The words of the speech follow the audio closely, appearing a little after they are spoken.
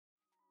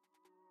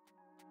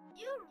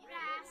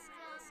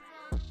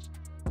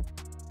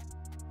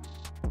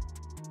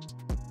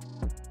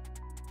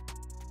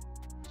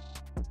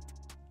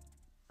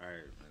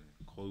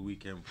Whole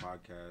weekend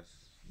podcast.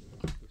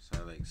 It's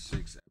had like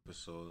 6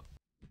 episodes.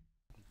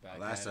 Back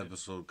Last at it.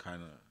 episode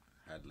kind of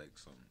had like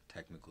some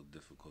technical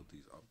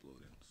difficulties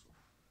uploading. So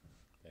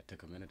That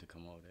took a minute to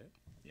come out, eh?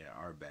 yeah,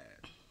 our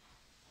bad.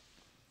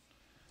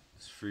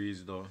 It's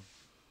freeze though.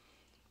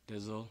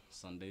 Dizzle,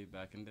 Sunday,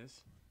 back in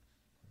this.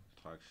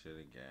 Talk shit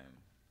again.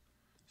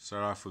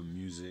 Start off with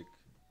music.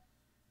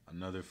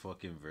 Another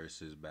fucking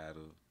versus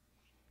battle.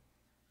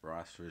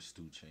 Ross vs.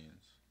 2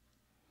 Chainz.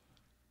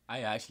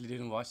 I actually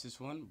didn't watch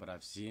this one, but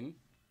I've seen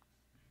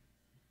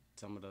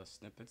some of the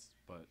snippets.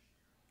 But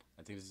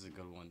I think this is a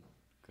good one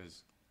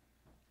because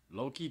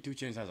low-key 2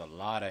 Chainz has a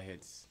lot of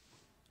hits,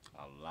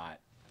 a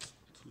lot.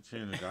 2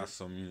 Chainz got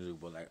some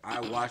music, but like I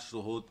watched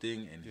the whole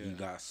thing and he Yeah.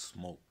 got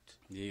smoked.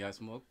 Yeah, you got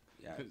smoke.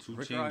 Yeah, Rick 2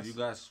 Ross- Chainz, you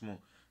got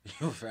smoked.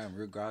 Yo, fam,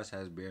 Rick Ross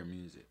has bare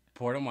music.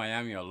 Port of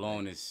Miami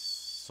alone is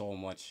so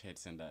much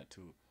hits in that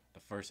too.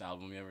 The first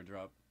album he ever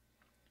dropped.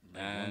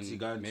 Like, And once he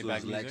got into Maybach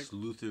his Lex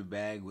music? Luthor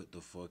bag with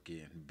the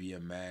fucking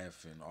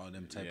BMF and all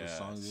them type of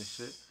songs and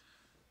shit,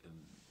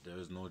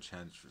 there's no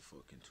chance for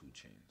fucking 2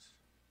 Chainz.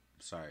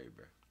 Sorry,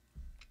 bro.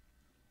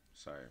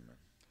 Sorry, man.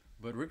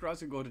 But Rick Ross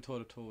could go toe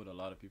to toe with a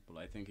lot of people.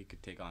 I think he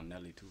could take on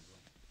Nelly too,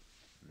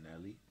 bro.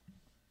 Nelly?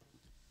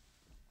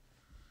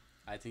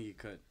 I think he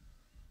could.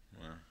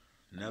 Well,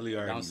 Nelly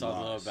already Down South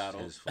lost Love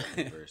battle. his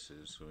fucking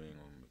verses, so we ain't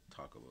gonna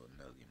talk about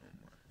Nelly no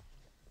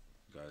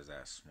more. Got his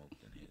ass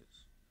smoked in his.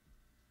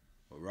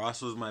 But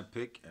Ross was my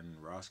pick, and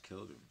Ross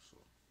killed him, so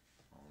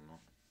I don't know.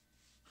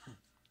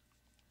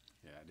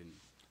 Yeah,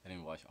 I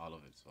didn't watch all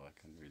of it, so I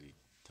couldn't really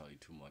tell you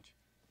too much.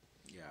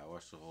 Yeah, I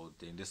watched the whole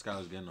thing. This guy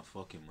was getting a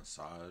fucking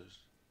massage.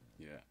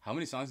 Yeah. How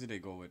many songs did they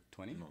go with?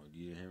 20? No,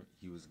 you hear him?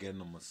 He was getting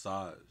a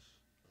massage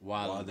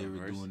While while the they were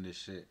verse- doing this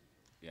shit.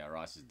 Yeah,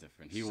 Ross is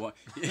different. He won.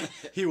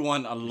 He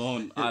won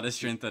alone out of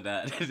strength of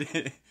that.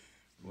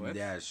 What? They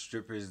had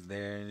strippers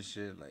there and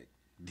shit. Like,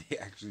 they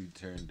actually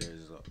turned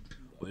theirs up.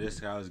 But this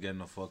guy was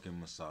getting a fucking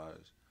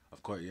massage.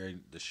 Of course,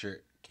 the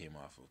shirt came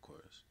off, of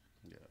course.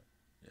 Yeah.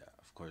 Yeah,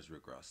 of course,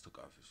 Rick Ross took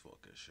off his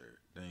fucking shirt.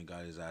 Then he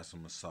got his ass a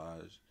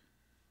massage.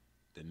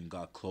 Then he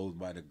got clothed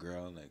by the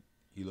girl. Like,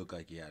 he looked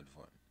like he had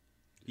fun.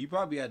 He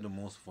probably had the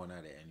most fun out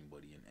of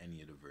anybody in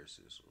any of the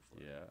verses so far.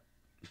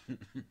 Yeah.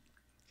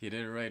 He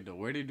did it right though.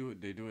 Where they do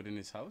it? They do it in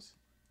his house.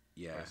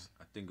 Yeah, Yes.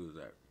 I think it was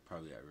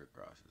probably at Rick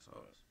Ross's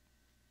house.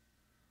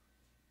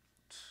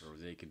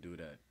 Rose can do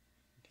that.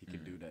 He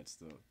can do that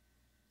still.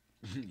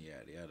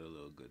 Yeah, they had a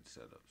little good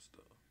setup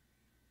still.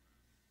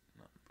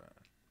 Not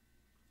bad.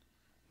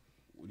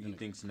 What do you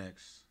think's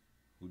next?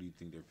 Who do you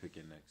think they're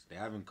picking next? They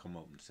haven't come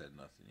up and said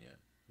nothing yet.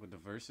 With the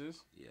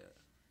verses. Yeah.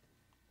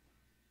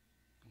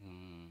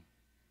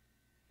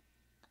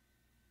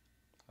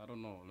 I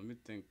don't know. Let me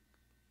think.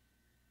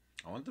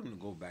 I want them to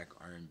go back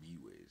R&B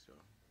ways, yo.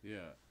 Yeah.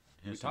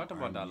 Hear We some talked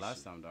about that R&B last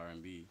shit. time. The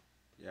R&B.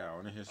 Yeah, I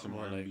want to hear some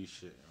more R&B like-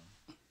 shit,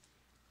 yo.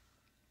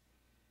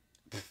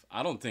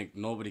 I don't think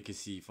nobody can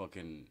see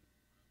fucking.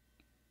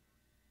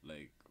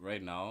 Like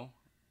right now.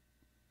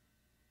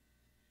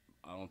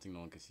 I don't think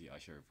no one can see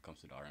Usher if it comes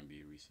to the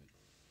R&B recent.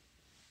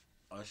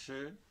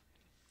 Usher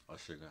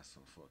got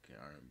some fucking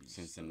R&B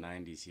Since stuff. the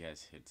 90s, he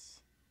has hits.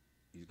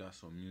 He's got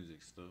some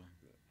music still.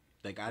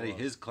 Like out Well, of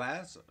his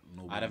class,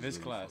 nobody. out of his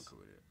class.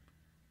 With it.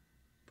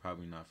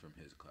 Probably not from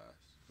his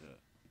class. Yeah.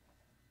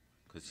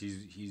 Cause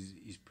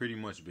he's pretty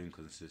much been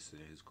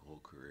consistent his whole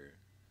career.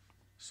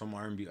 Some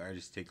R&B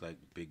artists take like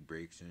big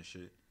breaks and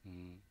shit,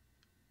 Mm-hmm.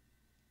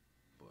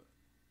 but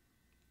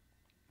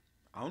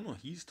I don't know.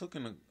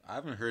 I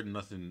haven't heard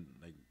nothing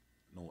like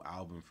no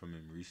album from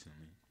him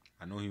recently.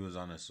 I know he was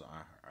on a song.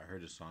 I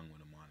heard a song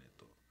with him on it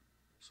though,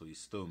 so he's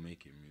still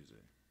making music.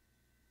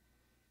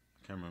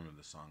 I can't remember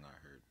the song I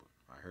heard, but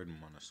I heard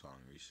him on a song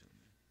recently.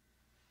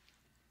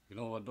 You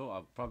know what though?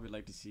 I'd probably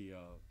like to see.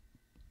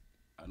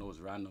 I know it's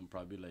random.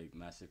 Probably like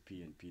Massive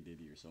P and P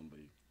Diddy or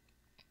somebody.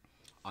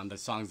 On the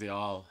songs they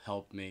all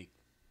helped make,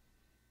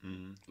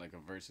 like a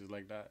verses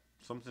like that.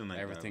 Something like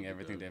everything that.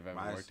 would be good. they've ever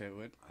But worked it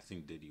with. I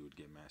think Diddy would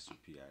get Master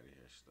P out of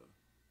here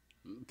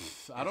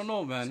still. I don't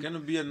know, man. It's gonna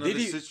be another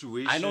Diddy-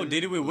 situation. I know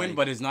Diddy will win, like-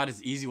 but it's not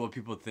as easy what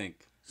people think.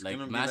 It's Like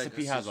gonna be Master like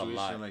P has a situation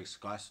lot. Like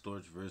Scott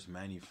Storch versus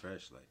Manny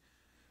Fresh. Like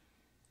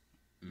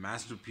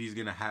Master P's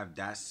gonna have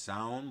that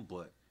sound,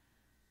 but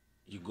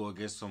you go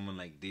against someone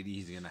like Diddy,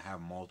 he's gonna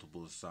have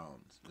multiple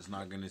sounds. It's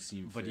not gonna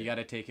seem. But fair. you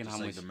gotta take in Just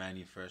how like much. the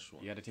Manny Fresh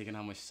one. You gotta take in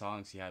how much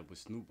songs he had with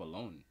Snoop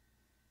alone.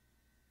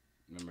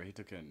 Remember, he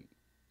took in.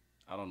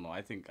 I don't know.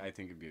 I think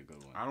it'd be a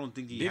good one. I don't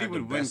think he Diddy had the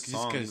would win best just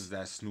 'cause- songs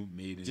that Snoop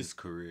made in his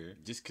career.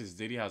 Just because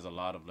Diddy has a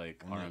lot of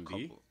like Only a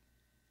R&B, couple.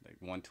 like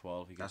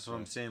 112. He That's could what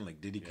I'm play. saying.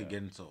 Like Diddy could Yeah.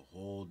 get into a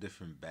whole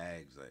different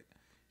bags. Like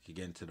he could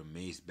get into the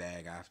Mace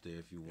bag after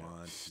if you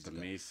want. The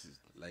Mace. Is,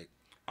 Like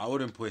I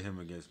wouldn't put him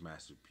against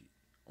Master P,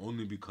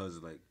 only because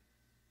like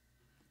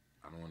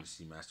I don't want to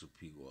see Master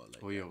P go out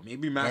like Who you- that.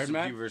 Maybe Master P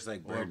Birdman? versus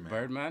like or Birdman.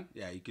 Birdman,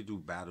 Yeah, you could do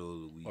Battle of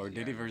Louisiana or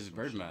Diddy versus some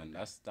shit Birdman.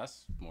 like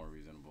That's more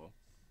reasonable.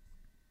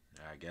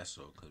 that. Yeah, I guess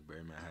so, because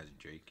Birdman has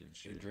Drake and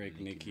shit. Drake,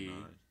 and Nicki.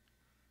 Minaj.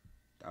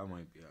 That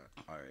might be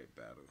a alright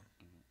battle.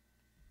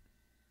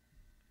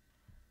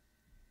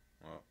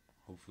 Well,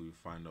 Hopefully, we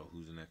find out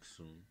who's next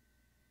soon.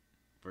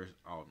 First,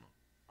 I don't know.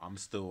 I'm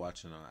still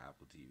watching on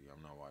Apple TV.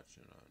 I'm not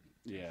watching on.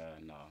 Yeah,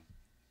 no.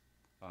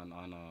 On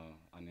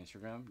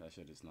Instagram, that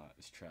shit is not.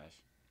 It's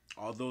trash.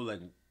 Although,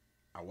 like,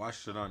 I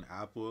watched it on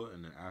Apple,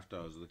 and then after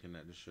I was looking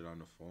at this shit on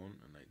the phone,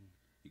 and like,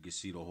 you could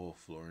see the whole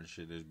floor and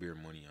shit. There's beer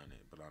money on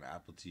it, but on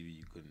Apple TV,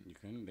 you couldn't. You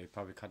couldn't. They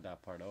probably cut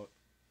that part out.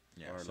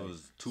 Yeah, or, so like,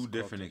 it's two scrubbed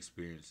different it.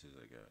 experiences,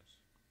 I guess.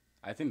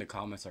 I think the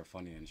comments are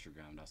funny on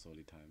Instagram. That's the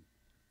only time.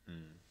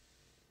 Mm.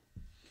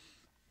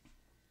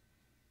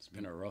 It's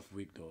been a rough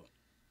week though.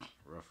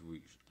 Rough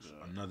week. Yeah.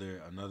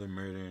 Another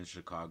murder in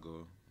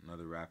Chicago.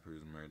 Another rapper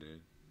is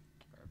murdered.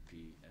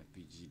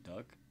 FBG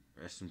Duck.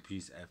 Rest in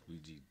peace,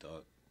 FBG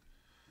Duck.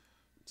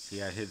 He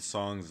had hit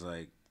songs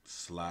like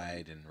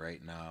Slide and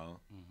Right Now.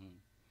 Mm-hmm.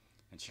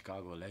 And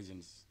Chicago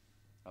Legends.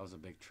 That was a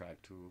big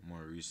track too.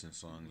 More recent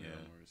song, yeah.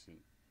 More recent.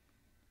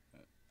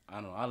 I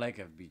don't know. I like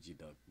FBG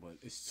Duck, but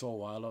it's so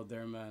wild out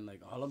there, man.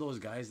 Like all of those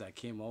guys that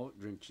came out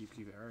during Chief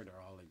Keef era, they're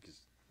all like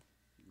just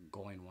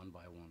going one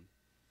by one.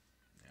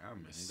 Yeah,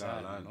 man. It's He got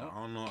sad, a lot. you know?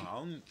 I don't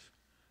know.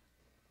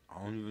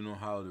 I don't even know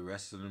how the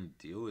rest of them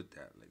deal with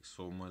that. Like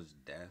so much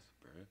death,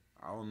 bro.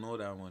 I don't know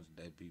that much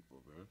dead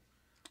people, bro.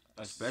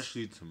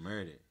 Especially to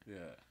murder.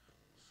 Yeah.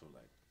 So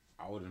like,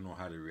 I wouldn't know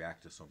how to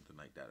react to something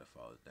like that if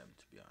I was them.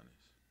 To be honest,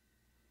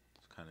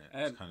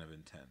 it's kind of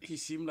intense. He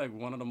seemed like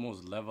one of the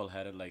most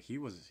level-headed. Like he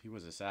was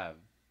a sav.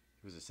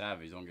 He was a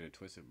savage. Don't get it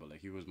twisted, but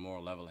like he was more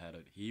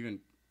level-headed. He even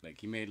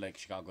he made like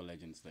Chicago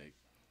Legends like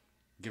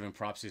giving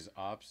props to his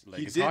ops. Like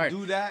He it's did hard.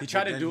 do that. He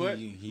tried to do it.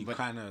 He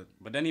kind of.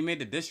 But then he made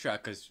the diss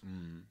track because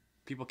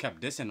people kept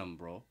dissing him,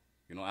 bro.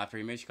 You know, after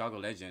he made Chicago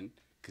Legend,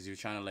 because he was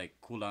trying to like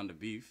cool down the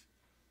beef,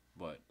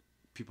 but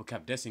people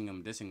kept dissing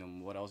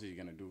him. What else is he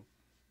gonna do?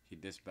 He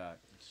dissed back.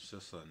 It's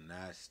just a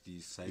nasty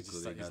cycle.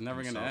 It's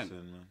never gonna end.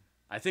 In, man.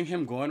 I think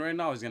him going right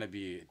now is gonna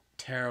be a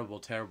terrible,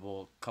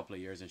 terrible couple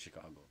of years in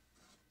Chicago,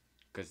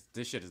 because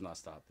this shit is not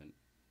stopping.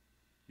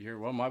 You hear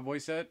what my boy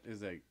said?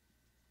 Is like,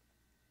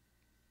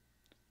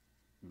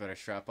 better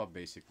strap up,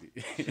 basically.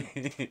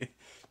 He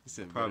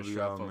said, Probably better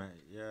strap all, up. man.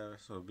 Yeah,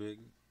 so big.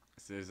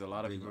 So there's a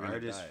lot of big people gonna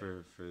artists die.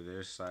 for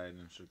their side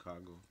in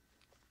Chicago.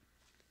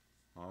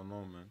 I don't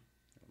know,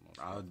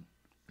 man.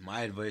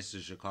 My advice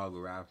to Chicago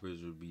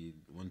rappers would be,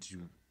 once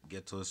you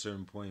get to a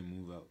certain point,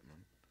 move out, man.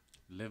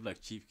 Live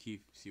like Chief Keef.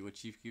 See what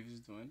Chief Keef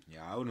is doing? Yeah,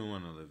 I wouldn't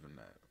want to live in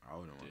that. I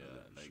wouldn't want to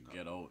live in like Chicago.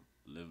 get out.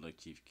 Live like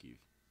Chief Keef.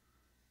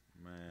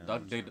 Man,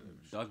 Doug I'm did. trying to live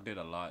in Doug did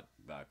a lot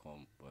back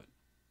home, but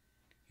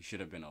he should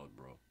have been out,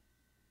 bro.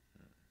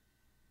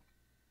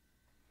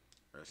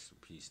 Rest in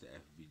peace to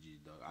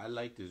FBG Doug. I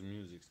liked his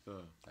music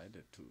stuff. I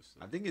did too. So.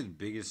 I think his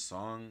biggest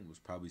song was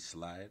probably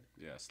Slide.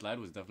 Yeah, Slide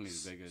was definitely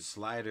his biggest.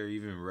 Slide, or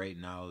even right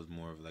now, is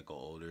more of like an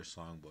older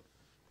song, but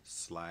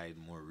Slide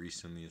more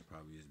recently is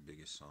probably his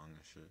biggest song and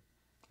shit.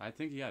 I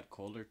think he had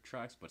colder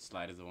tracks, but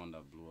Slide is the one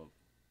that blew up.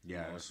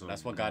 Yeah,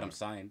 that's what got him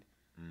signed.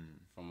 Mm.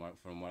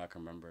 From what I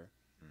can remember.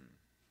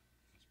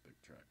 It's a big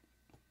track.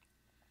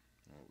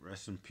 Well,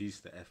 rest in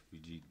peace to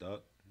FBG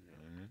Duck.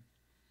 Yeah.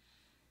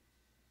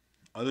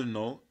 Other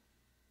note,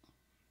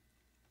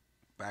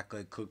 Back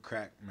Like Cook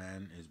Crack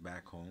Man is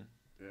back home.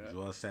 Yeah.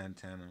 Joel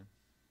Santana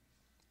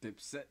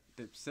Dipset.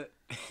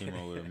 came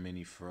out with a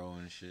mini fro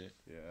and shit.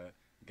 Yeah.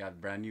 Got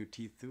brand new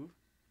teeth too.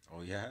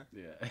 Oh yeah?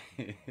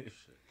 Yeah.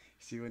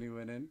 See when he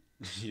went in?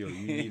 Yo,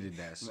 you needed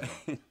that song.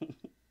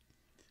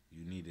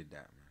 You needed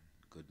that,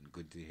 man.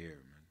 Good to hear,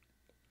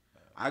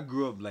 man. I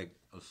grew up like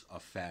a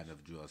fan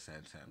of Joel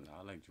Santana. No,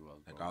 I like Joel.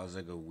 Like I was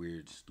like a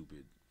weird,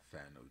 stupid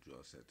fan of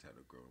Joel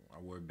Santana growing up.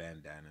 I wore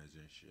bandanas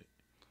and shit.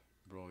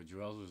 Bro,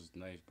 Joel's was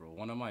nice, bro.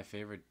 One of my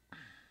favorite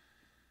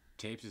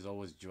tapes is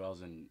always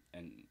Joel's and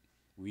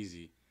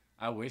Wheezy.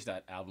 I wish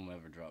that album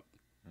ever dropped.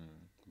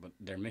 But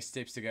their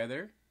mixtapes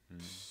together.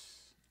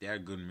 They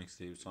had good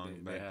mixtape songs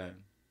back then.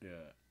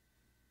 Yeah.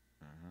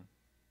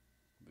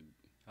 But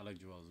I like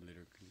Joel's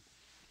lyrically.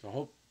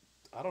 So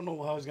I don't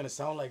know how it's gonna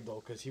sound like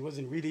though, cause he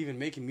wasn't really even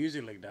making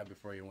music like that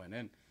before he went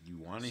in. You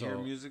want to hear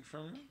music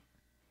from him?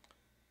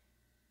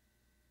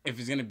 If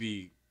it's gonna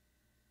be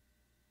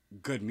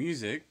good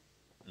music,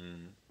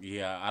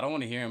 yeah, I don't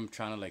want to hear him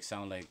trying to like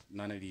sound like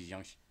none of these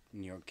young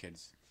New York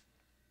kids.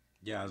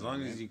 Yeah, as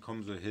long as he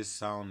comes with his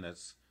sound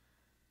that's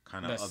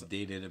kind of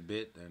updated a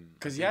bit, then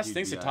because he has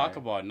things to talk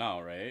about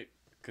now, right?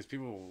 Because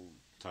people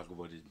talk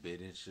about his bid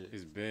and shit.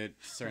 His bid,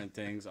 certain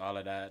things, all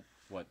of that.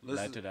 What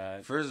led to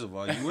that? First of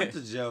all, you went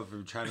to jail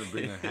for trying to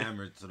bring a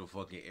hammer to the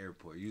fucking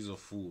airport. You's a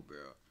fool, bro.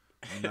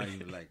 I'm not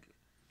even like.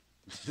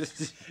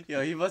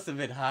 Yo, he must have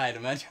been high. The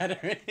man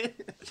tried to.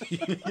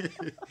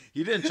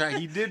 He didn't try.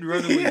 He did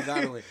run away. He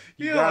got away.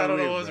 I don't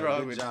know what's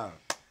wrong with job.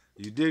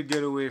 You did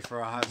get away for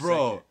a hot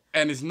bro. second.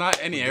 And it's not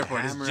any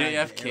airport. It's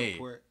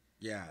JFK.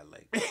 Yeah,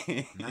 like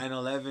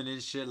 9/11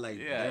 and shit. Like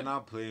they're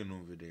not playing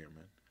over there,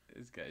 man.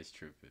 This guy's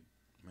tripping.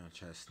 Man, I'm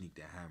trying to sneak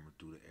that hammer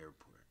through the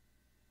airport.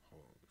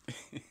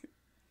 Holy.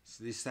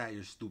 So they sat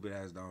your stupid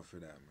ass down for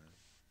that,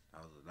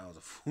 man. That was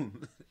a fool.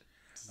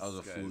 That was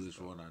a foolish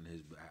one on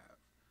his behalf.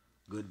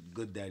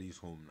 Good daddy's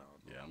home now.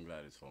 Though. Yeah, I'm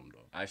glad it's home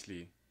though.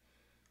 Actually,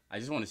 I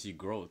just want to see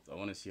growth. I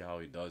want to see how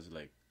he does,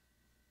 like,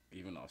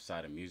 even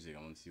outside of music.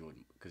 I want to see what,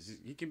 because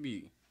he could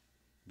be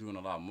doing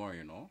a lot more,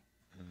 you know?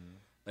 Mm-hmm.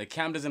 Like,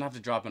 Cam doesn't have to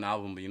drop an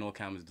album, but you know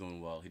Cam is doing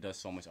well. He does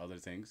so much other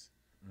things.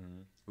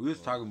 Mm-hmm. We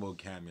was talking about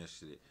Cam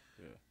yesterday.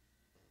 Yeah.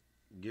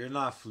 You're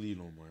not Flea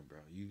no more, bro.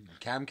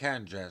 Cam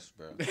can't dress,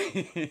 bro.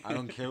 I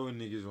don't care what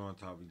niggas want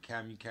to talk about.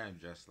 Cam, you can't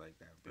dress like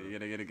that, bro. You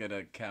gotta get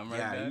a camera.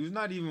 Yeah, like he was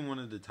not even one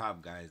of the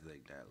top guys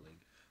like that. Like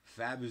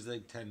Fab is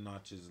like 10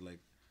 notches. Like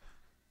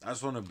I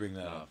just want to bring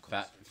that up.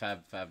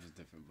 Fab is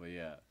different, but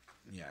yeah.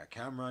 Yeah,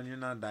 Cameron, you're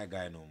not that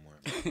guy no more.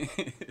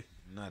 You're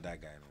not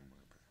that guy no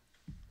more,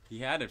 bro. He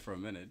had it for a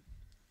minute.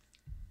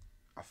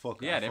 I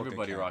fuck. He I had fuck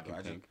everybody Cam, rocking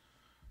bro. pink.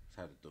 Just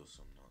had to throw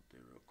something out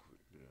there real quick.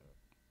 Yeah.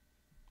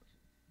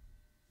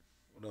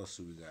 What else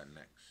do we got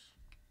next?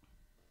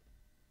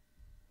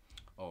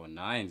 Oh,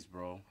 Nines,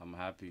 bro. I'm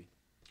happy.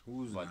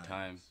 Who's About Nines?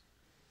 time.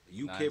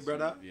 UK Nines,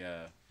 brother?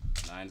 Yeah.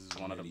 Nines is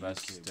one of the the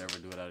best UK, to ever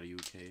do it out of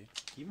UK.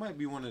 He might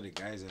be one of the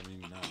guys that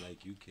maybe not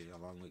like UK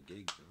along with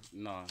Gigs. Though.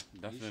 No,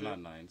 definitely sure? not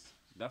Nines.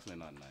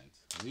 Definitely not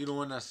Nines. You the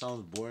one that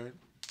sounds boring?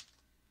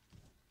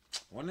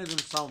 One of them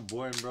sound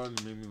boring, bro,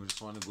 and make me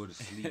just want to go to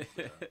sleep.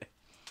 Bro.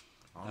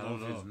 I don't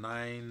know if it's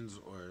Nines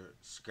or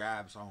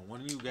Scraps.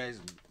 One of you guys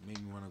made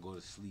me want to go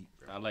to sleep,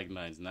 bro. I like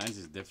Nines. Nines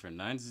is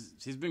different.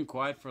 He's been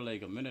quiet for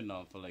like a minute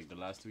now, for like the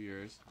last 2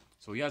 years.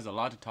 So he has a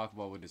lot to talk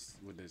about with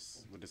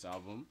this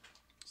album.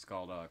 It's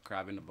called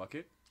Crab in the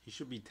Bucket. He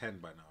should be 10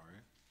 by now,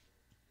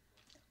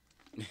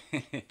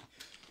 right?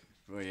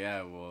 Well,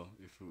 yeah, well,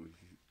 if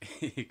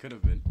he could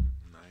have been.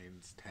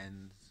 9s,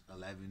 10s,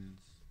 11s.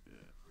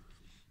 Yeah.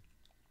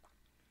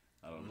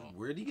 I don't know.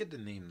 Where did he get the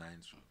name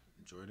 9s from?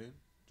 Jordan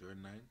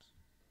 9s?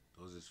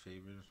 That was his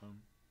favorite or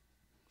something?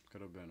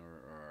 Could have been,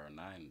 or a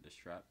 9, the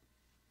strap.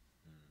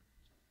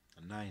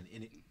 A 9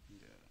 in it?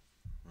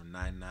 Yeah. Or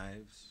 9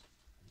 knives?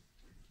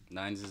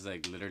 Nines is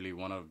like literally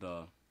one of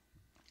the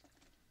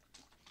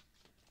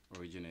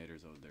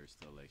originators out there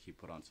still. Like, he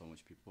put on so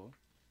much people.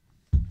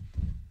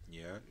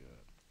 Yeah? Yeah.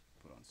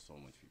 Put on so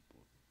much people.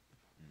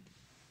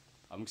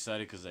 I'm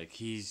excited because like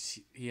he's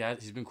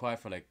been quiet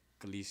for like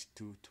at least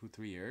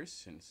 3 years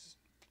since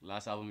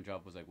last album he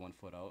dropped was like 1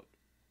 foot out,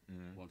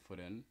 1 foot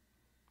in,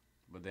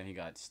 but then he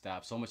got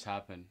stabbed. So much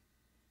happened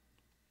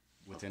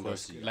within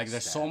those. Like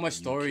there's so much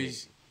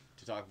stories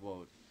to talk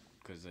about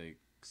because like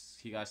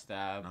he got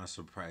stabbed. Not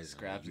surprising.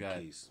 Scraps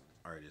UK's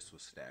artist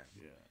was stabbed.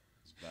 Yeah,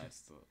 it's bad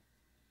stuff.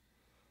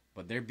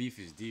 But their beef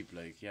is deep.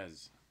 Like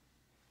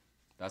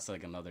that's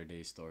like another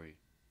day story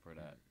for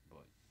that.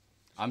 But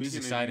I'm just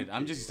excited.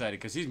 I'm just excited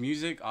because his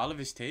music, all of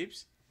his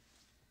tapes,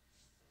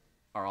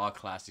 are all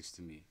classics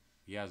to me.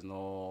 He has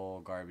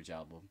no garbage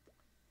album.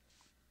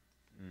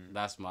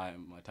 That's my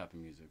type of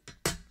music.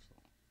 So.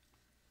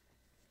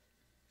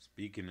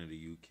 Speaking of the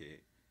UK,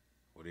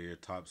 what are your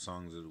top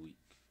songs of the week?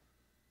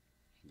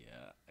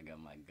 Yeah, I got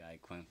my guy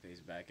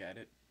Quangface back at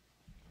it.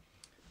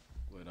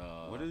 With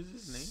what is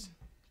his name?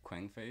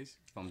 Quangface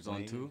from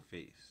Zone 2.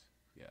 Face.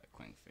 Yeah,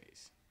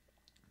 Quangface.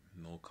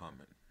 No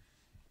comment.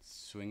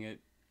 Swing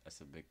It.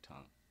 That's a big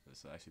tongue.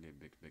 That's actually a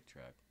big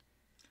track.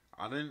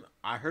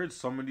 I heard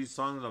some of these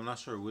songs. I'm not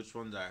sure which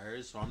ones I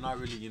heard, so I'm not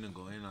really gonna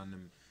go in on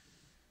them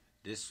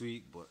this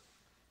week. But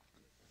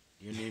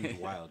your name's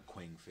wild,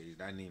 Quangface.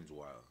 That name's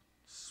wild.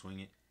 Swing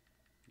It.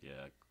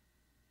 Yeah.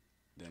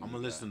 Then I'm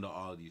gonna listen to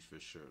all these for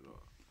sure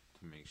though,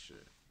 to make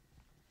sure.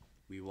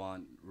 We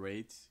Want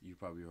Rates. You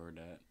probably heard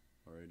that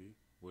already.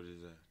 What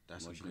is that?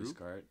 That's Emotionally a group?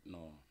 Scarred?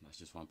 No, that's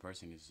just one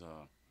person. It's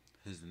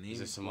his name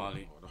he's a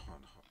Somali. Hold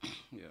on.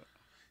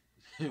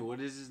 Yeah. What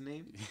is his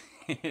name?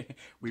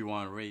 We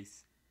Want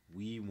Race.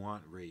 We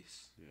Want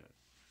Race. Yeah.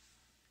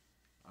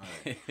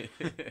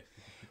 Alright.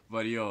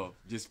 But yo,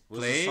 just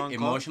What's the play song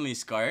Emotionally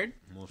Scarred.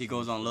 Emotionally He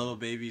goes on Scarred. Lil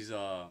Baby's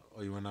Oh,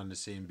 you went on the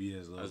same beat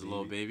as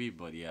Lil Baby,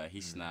 but yeah,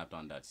 he snapped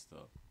on that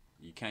stuff.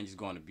 You can't just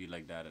go on a beat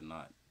like that and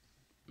not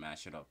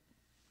mash it up.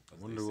 I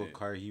wonder what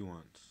car he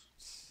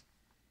wants.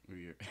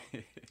 Weird.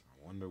 I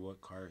wonder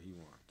what car he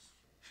wants.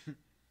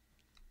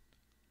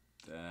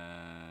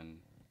 Then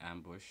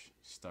Ambush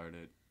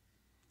started.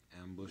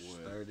 Ambush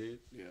With- started.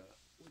 Yeah.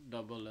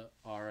 Double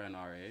R and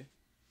RA.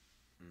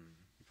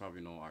 You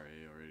probably know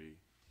RA already.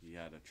 He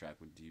had a track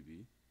with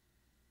DB.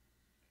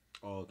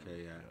 Oh,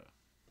 okay, yeah.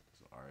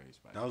 So RA's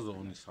back. That was the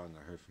only song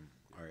I heard from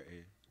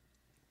RA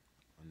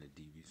on the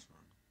DB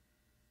song.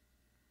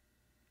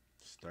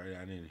 Started.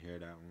 I didn't hear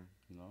that one.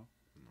 No?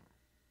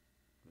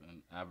 No.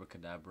 And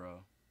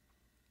Abracadabra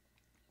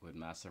with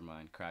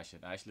Mastermind. Crash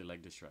It. I actually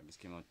like this track. This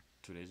came out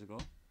 2 days ago.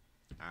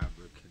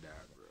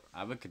 Abracadabra.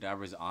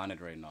 Abracadabra's on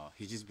it right now.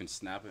 He's just been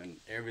snapping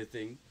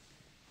everything.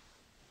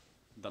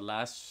 The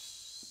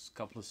last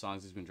couple of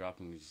songs he's been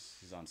dropping,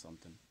 he's on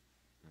something.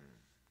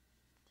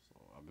 So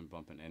I've been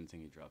bumping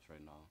anything he drops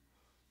right now.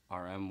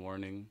 RM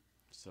Warning,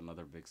 it's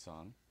another big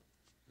song.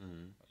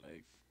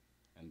 Like,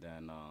 and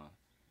then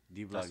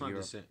D Block That's not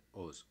Europe. the same.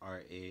 Oh, it's RA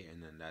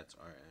and then that's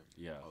RM.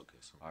 Yeah. Okay,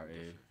 so RA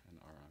and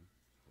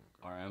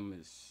RM. RM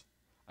is.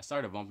 I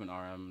started bumping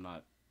RM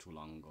not too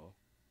long ago.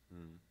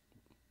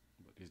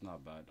 But he's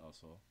not bad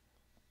also.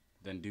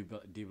 Then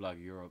D Block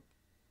Europe.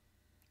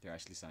 They're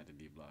actually signed to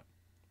D Block,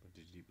 but to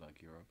D Block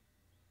Europe.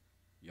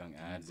 Young D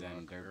Ads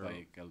and Block Dirt Earl.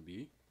 Bike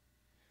LB.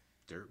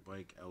 Dirt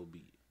Bike LB.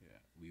 Yeah,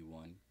 we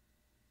won.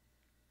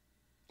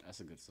 That's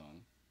a good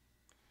song.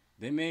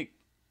 They make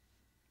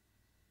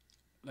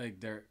like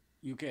their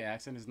UK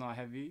accent is not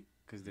heavy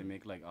because they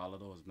make like all of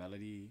those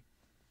melody,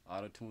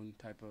 auto tune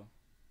type of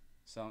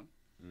sound.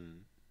 Mm.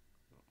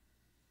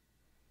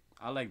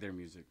 I like their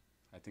music.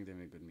 I think they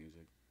make good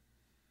music.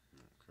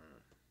 Okay.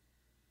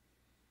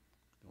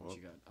 What Well,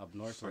 you got up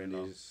north right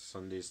now?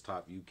 Sunday's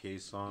top UK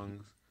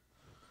songs.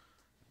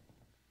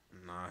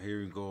 Now here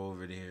we go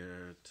over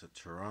there to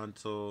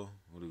Toronto.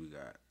 What do we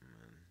got,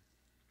 man?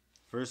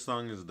 First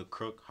song is The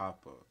Crook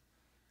Hopper.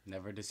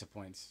 Never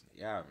disappoints.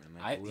 Yeah,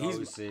 man. Like we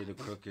always say, The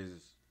Crook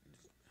is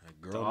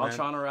a All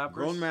Toronto rappers.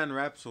 Grown man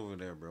raps over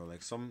there, bro.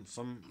 Like some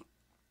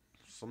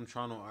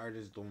Toronto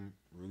artists don't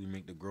really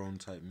make the grown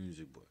type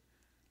music, but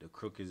The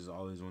Crook is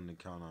always one to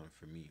count on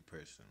for me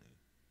personally.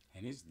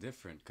 And he's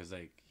different because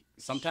like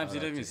sometimes Shout he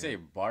out doesn't even to say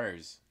him.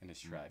 bars in his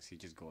tracks. He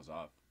just goes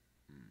off.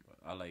 But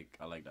I like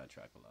that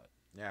track a lot.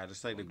 Yeah,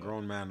 just like the Okay.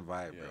 grown man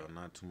vibe, Yeah. bro.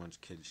 Not too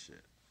much kid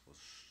shit. Well,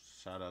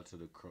 shout out to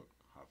The Crook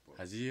Hopper.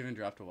 Has he even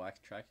dropped a wax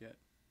track yet?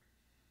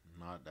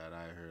 Not that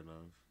I heard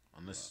of.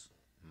 Unless,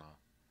 no.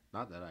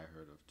 Not that I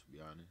heard of, to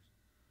be honest.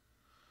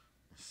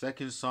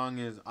 Second song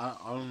is, I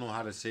don't know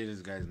how to say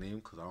this guy's name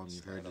because I only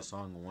heard the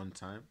song one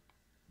time.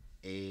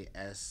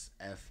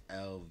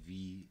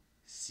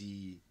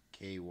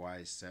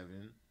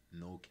 ASFLVCKY7,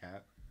 no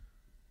cap.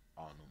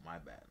 Oh no, my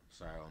bad.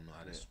 Sorry, I don't know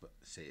how to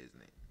say his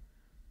name.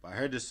 But I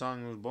heard the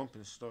song was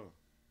bumping still.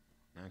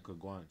 Man could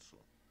go on, so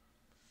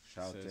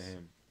shout out to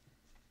him.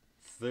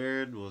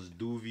 Third was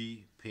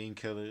Doovie,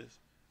 Painkillers.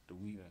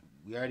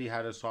 We already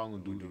had a song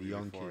with Doovie, the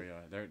young before, kid.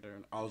 Yeah, they're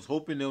I was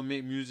hoping they'll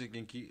make music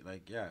and keep,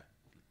 like, yeah,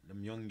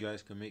 them young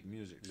guys can make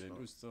music. they So.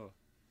 do still.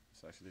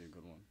 It's actually a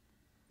good one.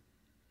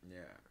 Yeah.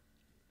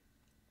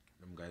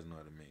 Them guys know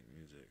how to make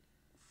music.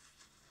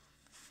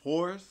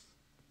 Fourth,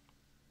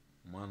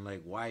 one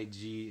like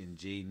YG and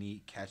J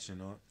Neat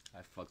catching up. I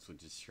fucks with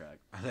this track.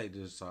 I like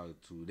this song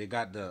too. They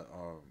got the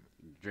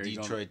Dre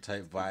Detroit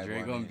type vibe.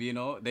 Dre on and it.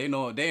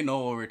 Bino, they know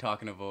what we're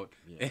talking about.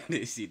 Yeah. And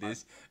they see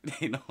this,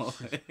 they know.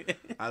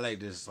 I like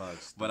this song.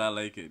 Still. But I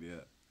like it,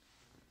 yeah.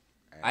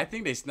 I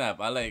think they snap.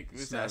 I like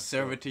Snap,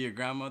 serve bro. it to your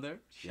grandmother.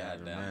 Yeah, Shut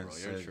the down, man bro.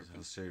 You're serves, tripping.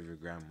 he'll serve your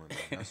grandmother.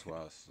 That's why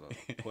I was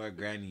so. Poor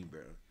granny,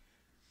 bro.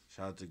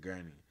 Shout out to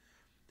granny.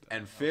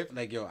 And fifth,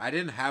 like, yo, I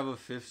didn't have a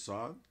fifth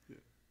song. Yeah.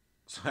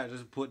 So I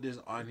just put this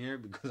on here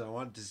because I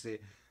wanted to say,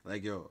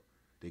 like, yo,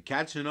 the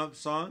Catching Up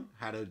song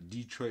had a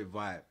Detroit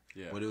vibe.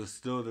 Yeah. But it was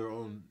still their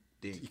own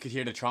thing. You could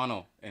hear the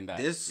Toronto in that.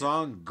 This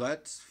song,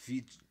 Guts,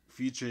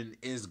 featuring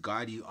Is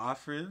Gotti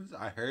Offerings,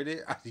 I heard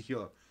it.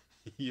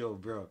 Yo,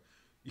 bro.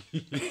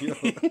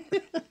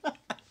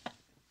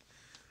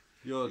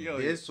 Yo,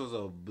 this was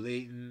a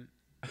blatant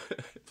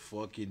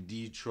fucking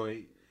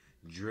Detroit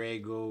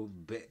Drago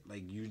bit.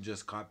 Like, you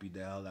just copied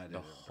the hell out of The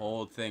it.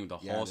 whole thing, the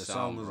Yeah, whole the sound,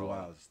 song was bro.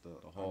 wild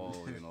still. The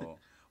whole, you know.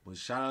 But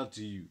shout out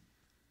to you.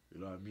 You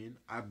know what I mean?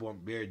 I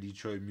bump bare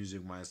Detroit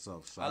music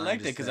myself. So I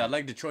liked it because I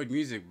like Detroit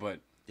music, but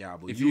yeah,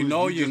 but if you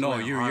know, you just know.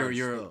 went hard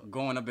You're still.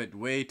 going a bit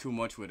way too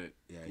much with it.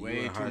 Yeah, you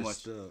way went too hard much.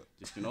 still.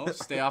 Just, you know,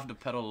 stay off the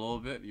pedal a little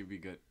bit, you'll be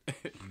good.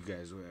 You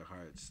guys went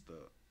hard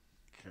still.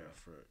 Care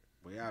for it.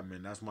 But yeah,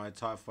 man, that's my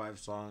top 5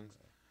 songs.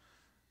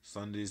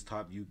 Sunday's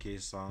top UK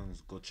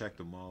songs. Go check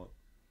them out.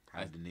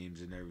 Have the names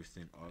and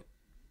everything up.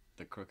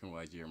 The Crook and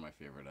YG are my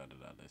favorite out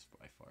of that list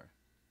by far.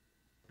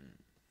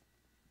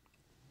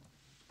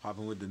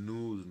 Popping with the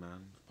news,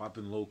 man.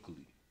 Popping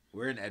locally.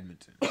 We're in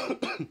Edmonton.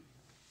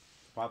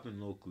 Popping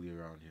locally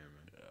around here,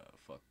 man. Yeah,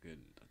 fucking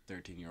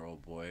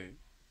 13-year-old boy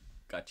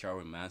got charged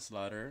with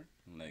manslaughter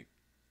in like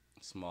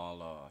small,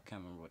 I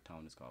can't remember what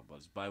town it's called, but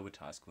it's by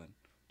Wetaskiwin,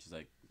 which is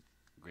like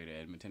Greater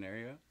Edmonton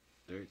area,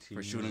 13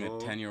 for shooting a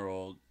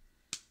 10-year-old.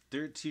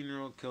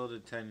 13-year-old killed a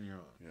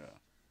 10-year-old. Yeah,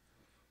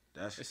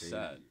 That's it's crazy.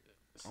 sad.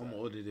 I'm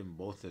older than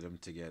both of them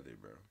together,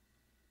 bro.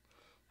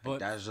 But Like,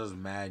 that's just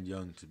mad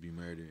young to be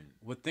murdering.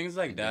 with things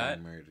like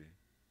that, Murder.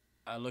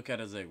 I look at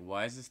it as like,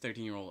 why is this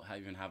 13-year-old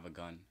even have a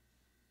gun?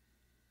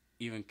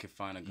 Even could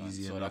find a gun.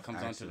 Easy So enough that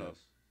comes down to the.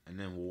 access. And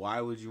then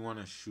why would you want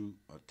to shoot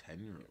a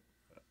 10-year-old?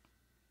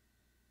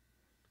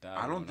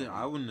 I don't think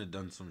I wouldn't have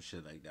done some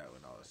shit like that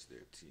when I was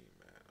 13,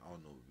 man. I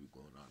don't know what be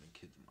going on in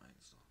kids'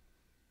 minds. So.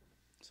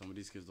 Some of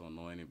these kids don't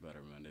know any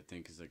better, man. They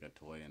think it's like a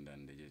toy and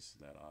then they just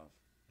let off.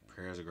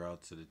 Prayers go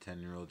out to the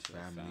 10-year-old To the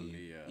family,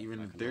 family, yeah. even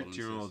My the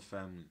 13-year-old condolences.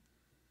 family.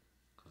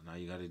 Because now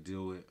you got to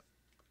deal with.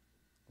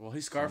 Well,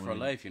 he's scarred for Someone-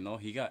 life, you know.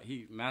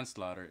 He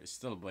manslaughter is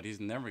still, but he's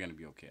never gonna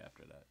be okay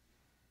after that.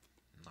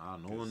 Nah,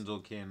 no one's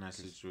okay in that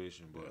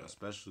situation, but yeah.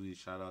 especially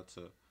shout out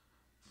to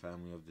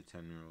family of the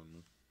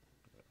 10-year-old.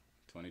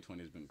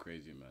 2020 has been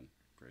crazy, man.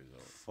 Praise the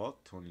Lord.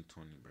 Fuck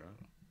 2020, bro.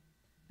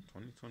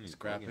 2020 is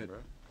Scrap bugging, it. bro.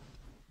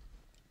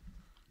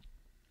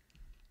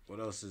 What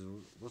else is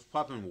what's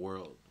popping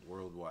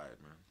worldwide,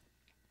 man?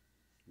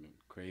 Been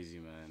crazy,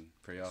 man.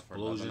 Pray out for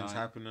Explosions Lebanon.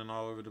 happening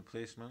all over the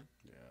place, man.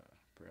 Yeah,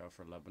 pray out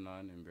for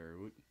Lebanon and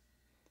Beirut.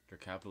 Their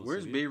capital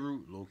Where's city.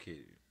 Beirut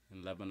located?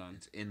 in Lebanon.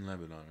 It's in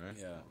Lebanon, right?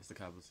 Yeah, it's the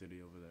capital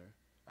city over there.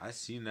 I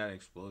seen that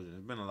explosion.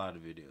 There's been a lot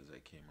of videos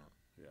that came out.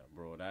 Yeah,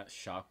 bro, that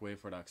shockwave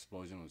for that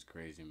explosion was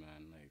crazy,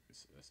 man. Like,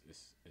 it's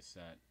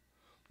sad.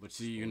 But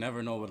see, you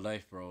never know with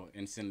life, bro.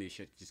 Instantly,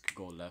 shit just could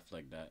go left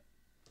like that.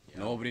 Yeah.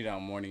 Nobody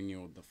that morning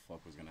knew what the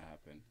fuck was gonna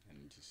happen,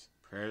 and just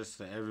prayers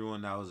to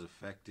everyone that was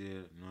affected.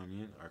 You know what I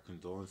mean? Our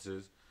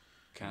condolences.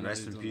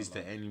 Rest in peace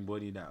to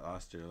anybody that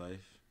lost their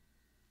life.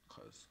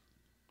 Cause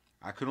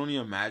I could only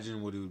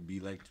imagine what it would be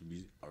like to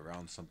be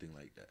around something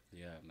like that.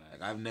 Yeah, man.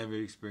 Like I've never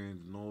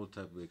experienced no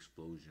type of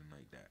explosion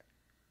like that.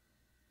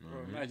 You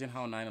know imagine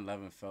how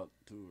 9/11 felt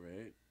too,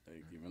 right?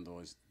 Like even though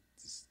it's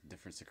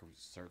different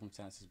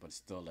circumstances, but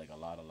still like a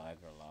lot of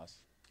lives are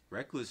lost.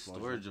 Reckless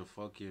storage of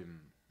fucking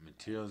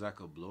materials that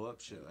could blow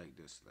up shit like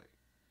this. Like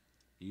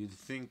you'd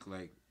think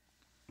like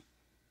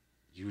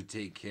you would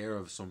take care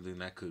of something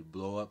that could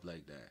blow up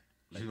like that.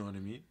 You know what I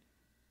mean?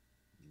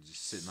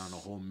 Just sitting on a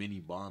whole mini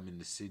bomb in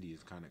the city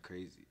is kind of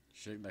crazy.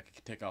 Shit that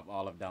could take off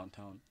all of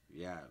downtown.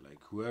 Yeah, like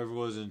whoever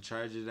was in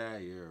charge of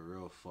that, you're a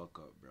real fuck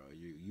up, bro.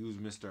 You use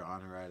Mr.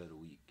 Honorite of the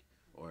Week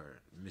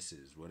or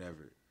Mrs.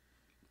 whatever.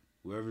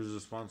 Whoever's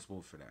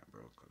responsible for that,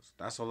 bro. Cause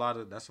that's a lot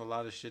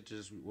of shit.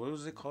 Just what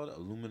was it called?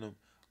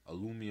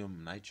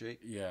 Aluminum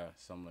nitrate. Yeah,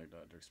 something like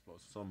that. They're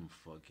explosive. Some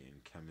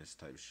fucking chemist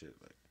type shit.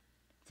 Like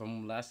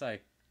from last I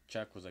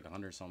checked, was like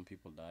 100 some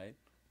people died,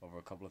 over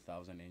a couple of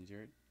thousand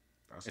injured.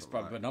 That's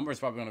the number is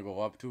probably gonna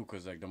go up too,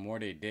 cause like the more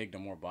they dig, the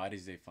more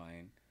bodies they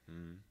find.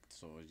 Mm.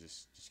 So it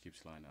just keeps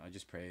flying. I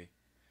just pray,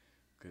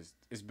 cause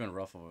it's been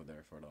rough over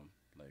there for them.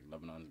 Like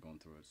Lebanon's going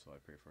through it, so I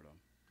pray for them.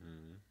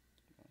 Mm.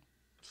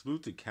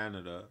 Salute to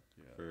Canada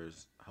for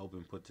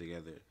helping put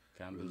together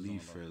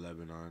relief for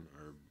Lebanon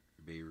or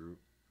Beirut.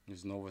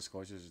 There's Nova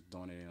Scotia's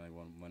donating like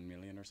 1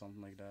 million or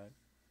something like that.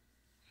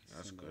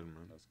 That's good,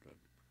 man. That's good.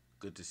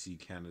 Good to see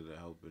Canada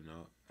helping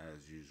out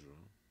as usual.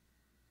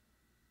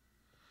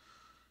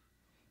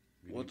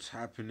 What's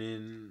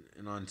happening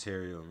in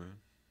Ontario, man?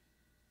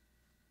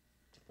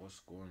 What's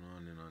going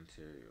on in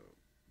Ontario?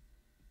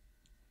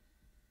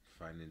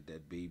 Finding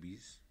dead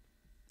babies.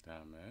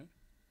 Damn, man.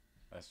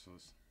 That's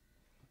what's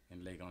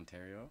in Lake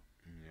Ontario.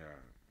 Yeah.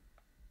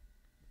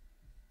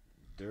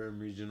 Durham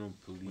Regional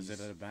Police. Was it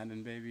an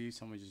abandoned baby?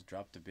 Someone just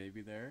dropped the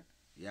baby there?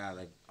 Yeah,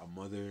 like a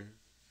mother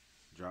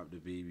dropped the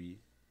baby.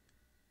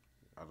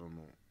 I don't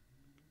know.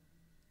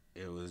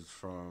 It was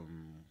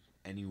from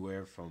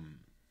anywhere from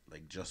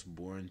like just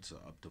born to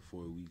up to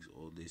 4 weeks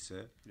old, they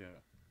said. Yeah.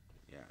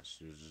 Yeah,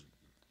 she was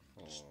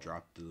just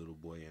dropped the little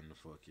boy in the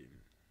fucking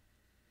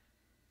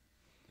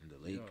in the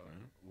lake,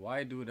 man.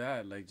 Why do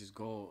that? Like just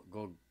go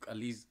at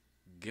least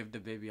give the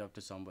baby up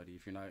to somebody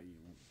if you're not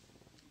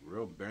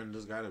real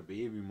Brenda's got a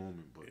baby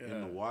moment, but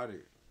in the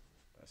water.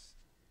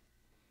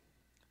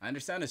 I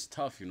understand it's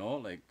tough, you know,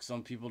 like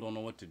some people don't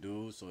know what to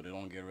do, so they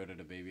don't get rid of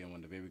the baby, and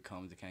when the baby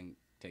comes they can't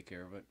take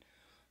care of it.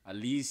 At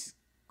least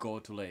go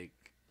to like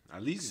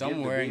at least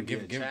somewhere and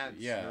give chance,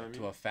 to I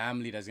mean? A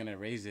family that's gonna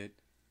raise it,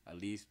 at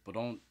least, but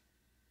don't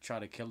try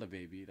to kill the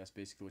baby. That's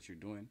basically what you're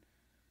doing.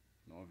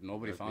 You know, if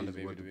nobody found the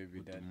baby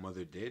dead. The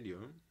mother did, yo.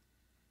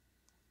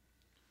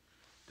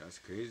 That's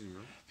crazy,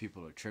 man.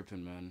 People are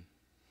tripping, man.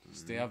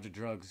 Stay off the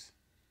drugs,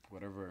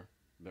 whatever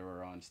they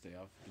were on. Stay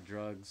off the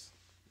drugs.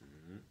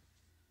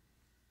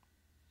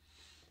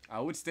 I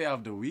would stay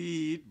off the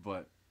weed,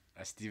 but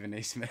as Stephen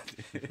A. Smith.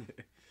 What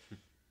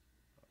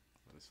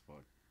as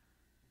fuck.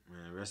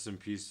 Man, rest in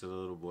peace to the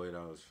little boy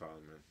that was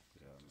found, man.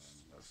 Yeah,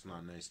 man. That's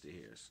not nice to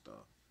hear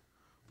stuff.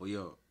 But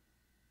yo,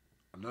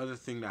 another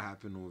thing that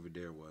happened over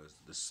there was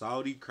the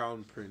Saudi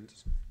crown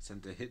prince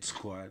sent a hit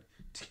squad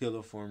to kill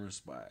a former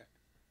spy.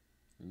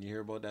 You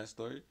hear about that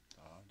story?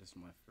 This is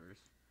my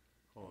first.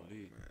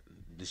 Holy.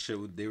 Man. The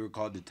shit, they were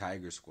called the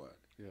Tiger Squad.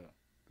 Yeah.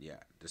 Yeah,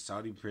 the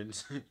Saudi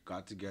prince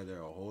got together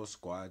a whole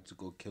squad to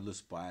go kill a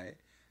spy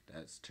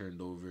that's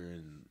turned over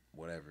and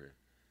whatever.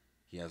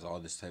 He has all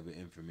this type of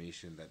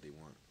information that they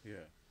want.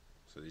 Yeah.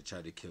 So they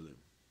try to kill him.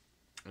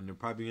 And they're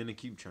probably going to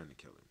keep trying to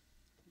kill him.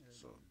 Yeah,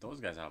 so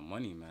those guys have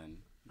money, man.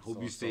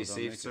 Hope you stay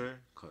safe, sir,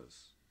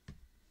 because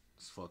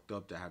it's fucked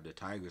up to have the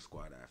Tiger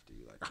Squad after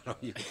you. Like, I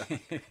don't even...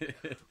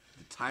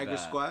 The Tiger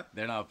Squad?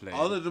 They're not playing.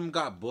 All of them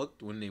got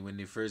booked when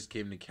they first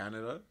came to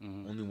Canada.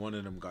 Only one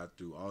of them got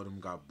through. All of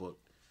them got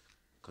booked.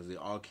 Because they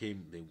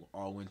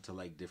all went to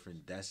like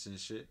different deaths and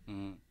shit.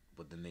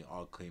 But then they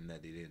all claimed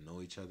that they didn't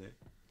know each other.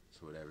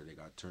 So whatever, they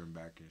got turned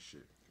back and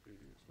shit.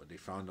 But they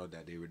found out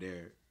that they were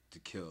there to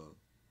kill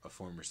a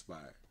former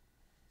spy.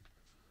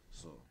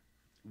 So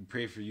we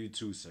pray for you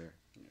too, sir.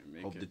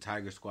 Yeah, hope the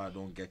Tiger Squad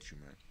don't get you,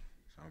 man.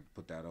 So I'm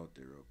put that out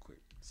there real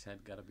quick. His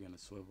head gotta be on a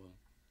swivel.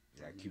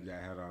 Yeah, keep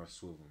that head on a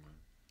swivel,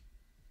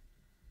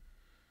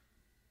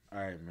 man.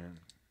 Alright, man.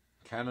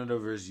 Canada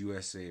versus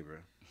USA, bro.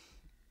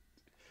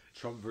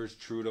 Trump versus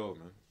Trudeau,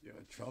 man. Yeah,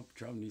 Trump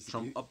needs to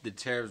Trump up the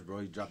tariffs, bro.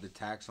 He dropped the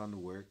tax on the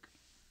work.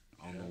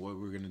 I don't know what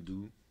we're gonna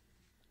do.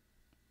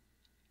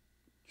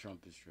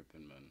 Trump is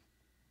tripping, man.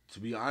 To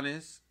be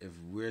honest, if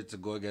we're to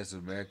go against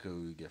America,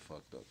 we get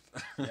fucked up.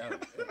 Yeah,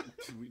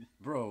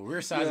 bro,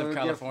 we're size of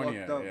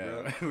California. Up,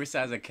 yeah, we're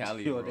size of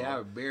Cali, Yo, bro. they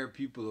have bare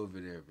people over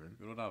there, bro.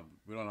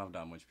 We don't have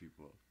that much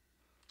people.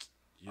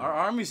 Yo, Our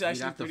army's we'd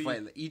actually have to pretty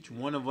fight. Each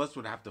one of us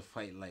would have to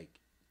fight like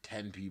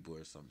 10 people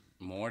or something.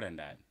 more than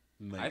that.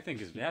 Like, I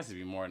think it has to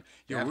be more. they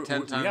Yo, have we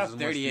 10 times have as much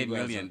 38 people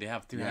as million. us. They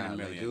have 300 Like,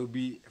 million. it would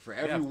be for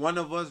every have- one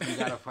of us, we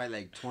gotta fight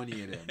like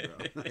 20 of them,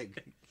 bro.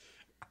 Like,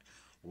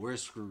 we're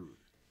screwed.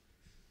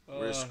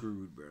 We're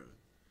screwed, bro.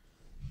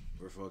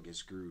 We're fucking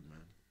screwed,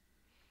 man.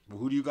 But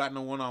who do you got in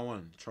a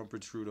 1-on-1? Trump or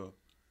Trudeau?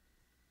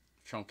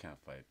 Trump can't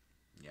fight.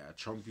 Yeah,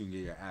 Trump can get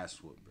your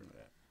ass whooped, bro.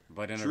 Yeah.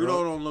 But in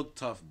Trudeau don't look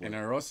tough, bro. in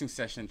a roasting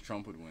session,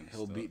 Trump would win.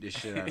 He'll still. beat the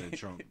shit out of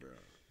Trump, bro.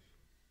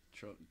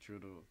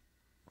 Trudeau.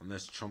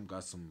 Unless Trump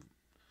got some.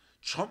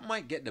 Trump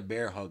might get the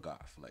bear hug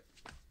off. Like,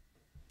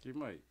 He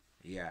might.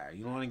 yeah,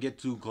 you don't want to get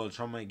too close.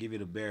 Trump might give you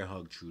the bear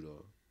hug,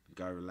 Trudeau. You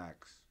gotta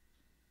relax.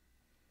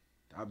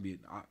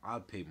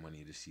 I'd pay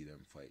money to see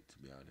them fight, to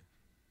be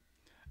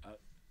honest.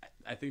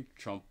 I think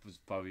Trump was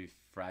probably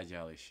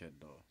fragile as shit,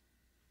 though.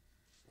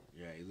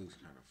 Yeah, he looks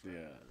kind of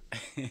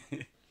Yeah.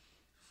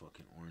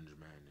 fucking orange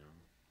man, yo.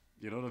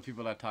 You know, the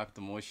people that talk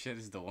the most shit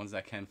is the ones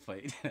that can't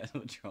fight. That's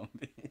what Trump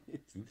is.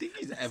 You think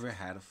he's ever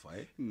had a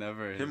fight?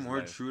 Never. in Him his or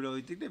life. Trudeau?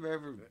 You think they've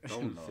ever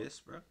thrown No.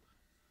 fists, bro?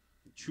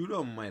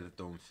 Trudeau might have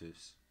thrown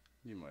fists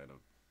He might have.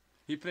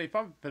 He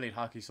probably played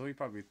hockey, so he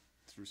probably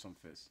threw some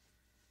fists.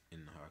 in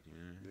hockey,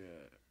 man.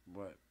 Yeah,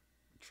 but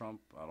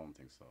Trump, I don't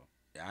think so.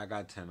 Yeah, I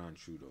got 10 on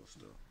Trudeau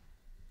still.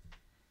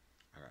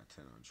 I got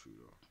 10 on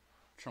Trudeau.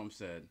 Trump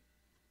said,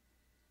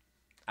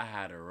 "I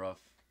had a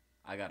rough.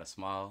 I got a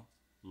small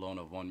loan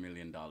of $1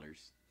 million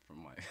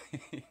from my."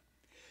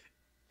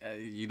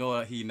 You know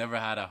what? He never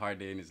had a hard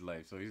day in his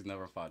life, so he's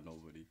never fought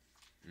nobody.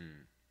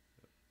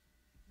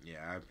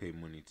 Yeah, I pay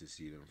money to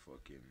see them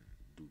fucking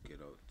duke it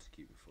out to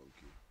keep it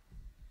funky.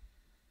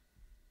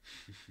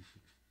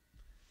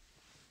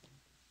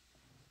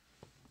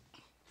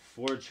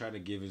 Ford tried to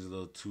give his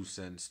little 2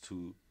 cents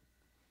to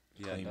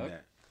claim Doug?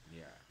 that.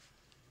 Yeah.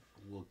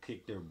 We'll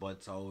kick their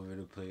butts all over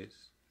the place.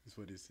 That's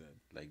what he said.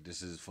 Like,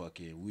 this is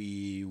fucking,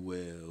 we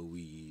will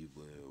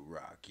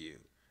rock you.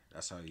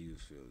 That's how he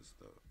feels,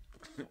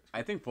 though.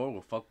 I think Ford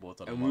will fuck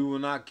both of them And we up. will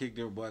not kick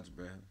their butts,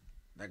 bro.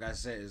 Like I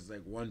said, it's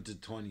like 1 to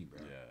 20, bro.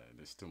 Yeah,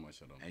 there's too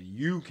much of them. And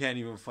you can't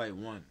even fight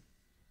one.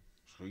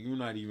 So you're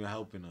not even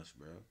helping us,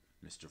 bro.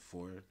 Mr.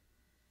 Ford.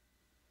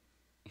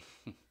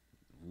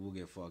 We'll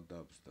get fucked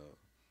up still.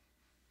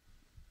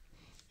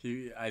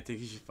 I think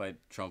he should fight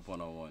Trump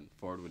 1-on-1.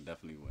 Ford would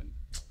definitely win.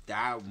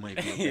 That might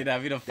be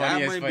That'd be the that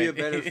funniest might fight. be a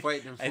better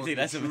fight than I fucking think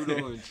that's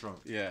Trudeau and Trump.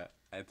 Yeah,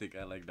 I think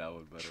I like that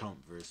one better.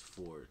 Trump versus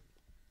Ford,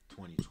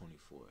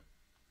 2024.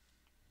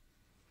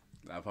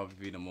 That'd probably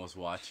be the most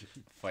watched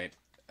fight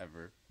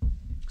ever.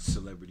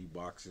 Celebrity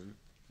boxing.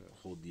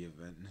 Hold the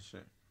event and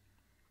shit.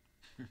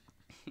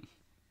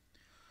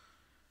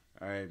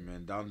 All right,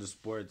 man. Down to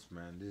sports,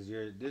 man. This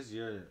year, this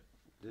year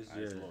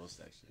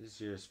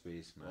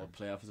space, man. Well,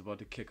 playoff is about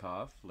to kick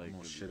off. Like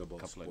More in shit a about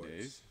couple sports. of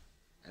days.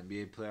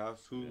 NBA playoffs.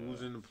 Who's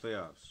Yeah. in the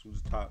playoffs?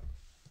 Who's top?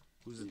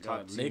 Who's the You top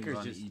got teams Lakers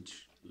on just-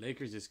 each?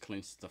 Lakers just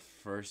clinched the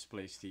first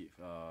place in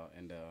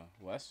the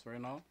West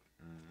right now,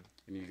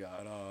 and you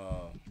got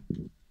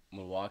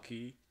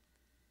Milwaukee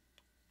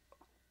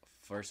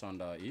first on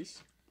the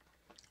East.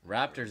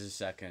 Raptors is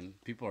second.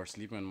 People are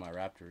sleeping on my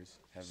Raptors.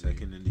 Heavily.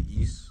 Second in the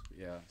East.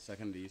 Yeah,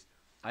 second in the East.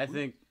 I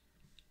think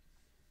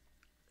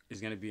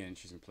it's gonna be an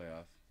interesting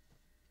playoff.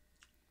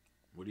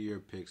 What are your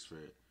picks for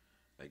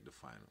like the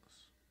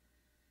finals?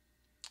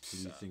 Who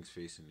do you think's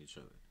facing each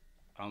other?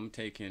 I'm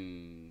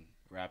taking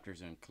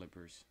Raptors and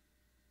Clippers,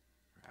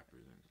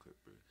 Raptors and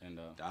Clippers. and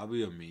That'll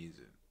be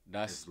amazing.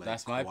 that's If, like,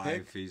 that's my Kawhi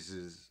pick.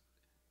 faces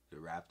the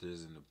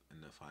Raptors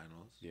in the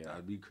finals. Yeah.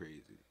 That'd be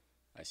crazy.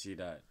 I see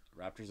that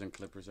Raptors and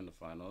Clippers in the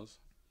finals.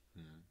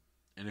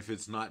 And if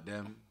it's not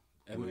them,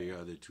 And what are your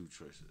other two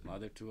choices? My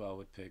other two, I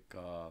would pick.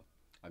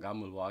 I got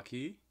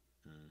Milwaukee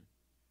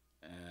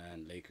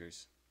and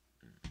Lakers.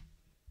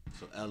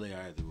 So LA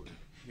either way.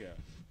 Yeah.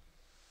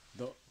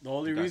 The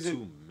only You got reason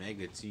two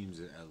mega teams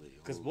in LA.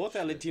 because Holy both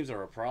LA shit. teams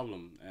are a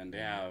problem, and they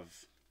have.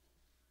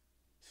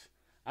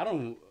 I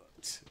don't.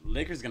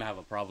 Lakers gonna have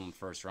a problem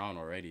first round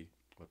already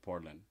with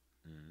Portland.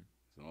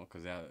 You know,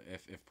 because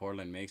if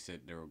Portland makes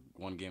it, they're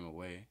one game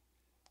away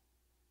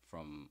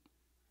from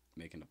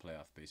making the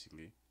playoff.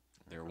 Basically,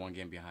 they're one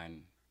game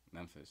behind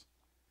Memphis.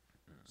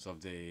 So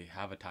if they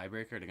have a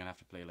tiebreaker, they're gonna have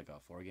to play like a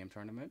 4-game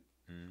tournament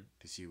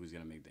to see who's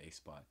gonna make the 8th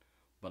spot.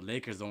 But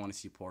Lakers don't want to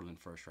see Portland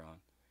first round,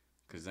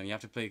 because then you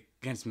have to play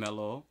against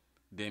Melo,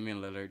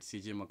 Damian Lillard,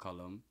 CJ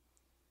McCollum.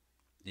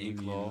 Damian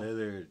Nico.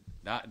 Lillard.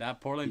 That He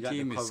Portland got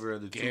team the is cover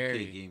of the 2K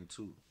scary. game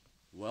too.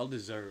 Well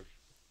deserved.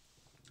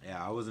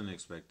 Yeah, I wasn't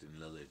expecting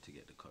Lillard to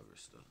get the cover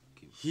stuff.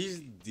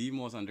 He's the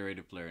most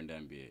underrated player in the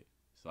NBA.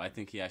 So I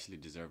think he actually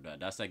deserved that.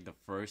 That's like the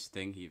first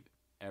thing he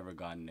ever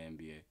got in the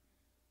NBA.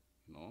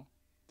 You know?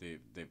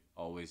 They've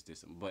always did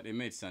some. But it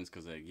made sense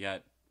because like, you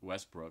had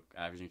Westbrook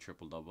averaging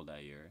triple-double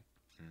that year.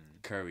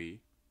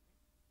 Curry.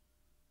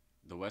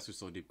 the West was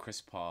so deep. Chris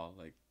Paul,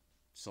 like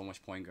so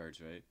much point guards,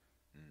 right?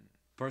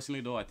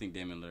 Personally, though, I think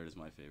Damian Lillard is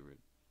my favorite.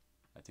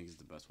 I think he's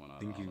the best one out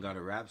Think of he all got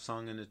of a rap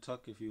song in the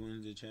tuck if he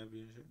wins the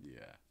championship? them.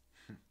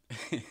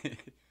 Yeah.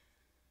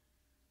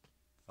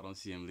 I don't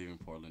see him leaving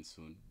Portland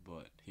soon,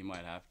 but he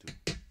might have to.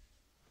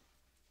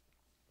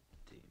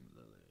 Dame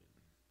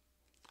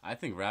Lillard. I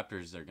think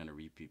Raptors are gonna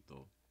repeat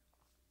though.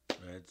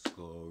 Let's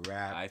go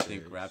Raptors. I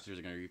think Raptors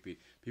are gonna repeat.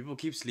 People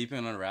keep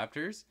sleeping on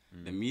Raptors.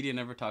 The media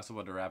never talks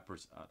about the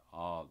Raptors at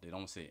all. They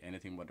don't say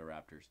anything about the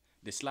Raptors.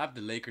 They slapped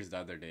the Lakers the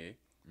other day.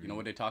 You know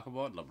what they talk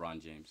about?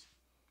 LeBron James.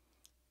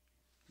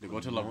 They go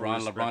to No LeBron.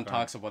 respect LeBron on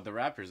talks about the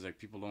Raptors. Like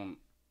people don't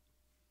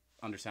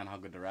understand how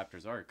good the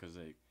Raptors are because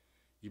like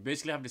you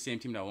basically have the same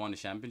team that won the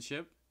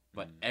championship,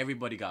 but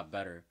everybody got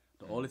better.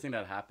 The only thing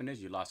that happened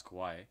is you lost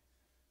Kawhi,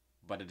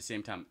 but at the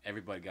same time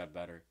everybody got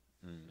better.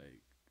 Like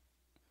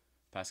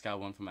Pascal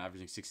went from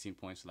averaging 16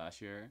 points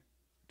last year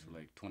to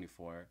like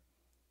 24.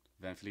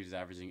 Van Fleet is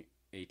averaging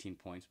 18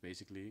 points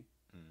basically.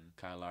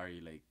 Kyle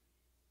Lowry like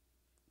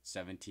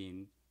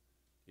 17.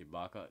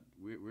 Ibaka,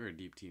 we're a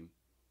deep team,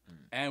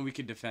 and we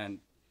could defend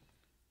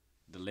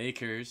the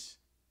Lakers,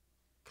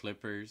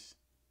 Clippers,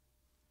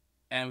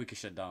 and we could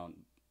shut down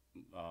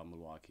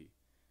Milwaukee.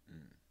 You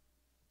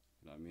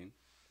know what I mean?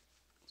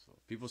 So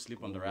people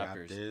sleep on the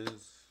Raptors.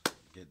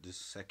 Get this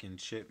second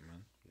chip,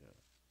 man.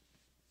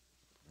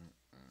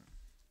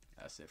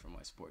 That's it for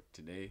my sport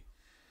today.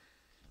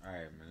 All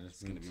right, man.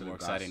 It's gonna be more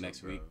exciting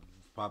next week.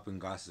 Popping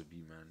gossipy,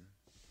 man.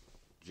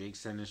 Jake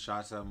sending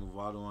shots at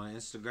Movado on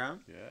Instagram.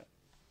 Yeah.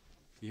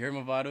 You heard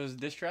Movado's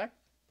diss track?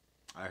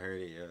 I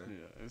heard it, yeah.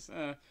 Yeah. It's,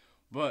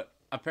 but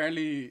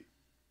apparently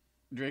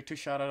Drake took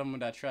shot at him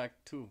with that track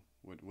too.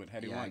 With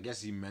Heady Yeah, One. I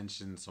guess he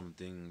mentioned some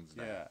things.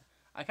 Yeah.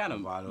 I kind of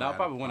Movado that had a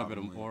probably went a bit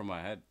problem with. over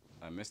my head.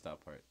 I missed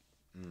that part.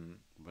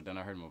 But then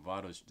I heard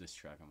Movado's diss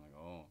track. I'm like,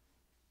 oh.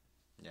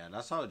 Yeah,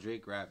 that's how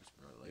Drake raps,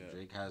 bro. Like Yeah.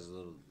 Drake has a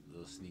little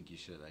sneaky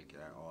shit like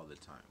that all the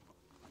time.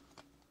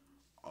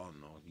 Oh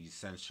no, he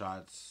sent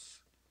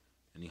shots,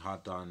 and he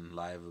hopped on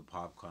live with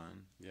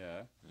Popcorn.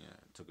 Yeah. Yeah,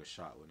 took a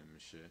shot with him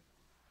and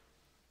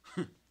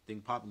shit.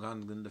 Think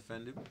Popcorn's gonna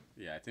defend him?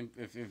 Yeah, I think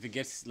if it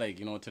gets like,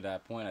 you know, to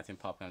that point, I think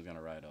Popcorn's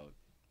gonna ride out.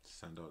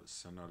 Send out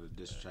a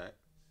diss track.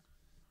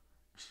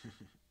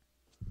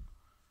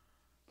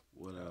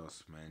 What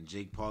else, man?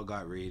 Jake Paul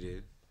got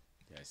raided.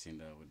 Yeah, I seen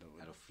that with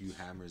Had a few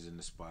hammers in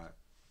the spot.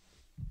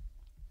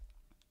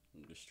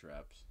 the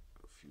straps.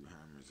 A few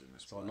hammers in the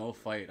So spot. no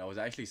fight. I was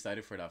actually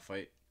excited for that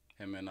fight.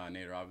 Him and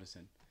Nate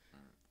Robinson.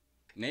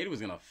 Nate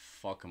was gonna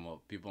fuck him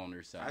up. People on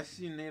their side. I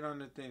see Nate on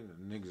the thing. The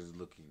niggas is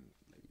looking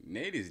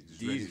Nate is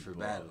just ready decent for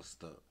bro. battle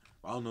stuff.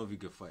 I don't know if he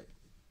could fight.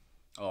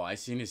 Oh, I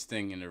seen his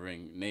thing in the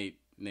ring. Nate.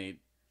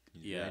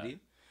 He's Yeah. ready?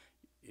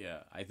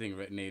 Yeah, I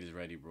think Nate is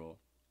ready, bro.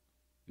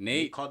 He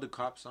Nate. called the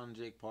cops on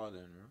Jake Paul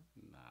then,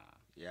 bro. Nah.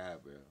 Yeah,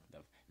 bro.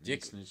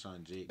 Jake Nate snitched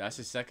on Jake. That's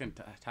his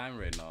second time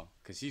right now,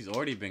 cause he's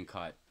already been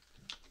caught,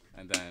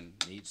 and then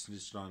Nate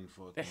snitched on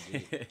fucking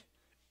Jake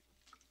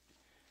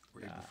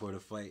right before the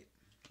fight.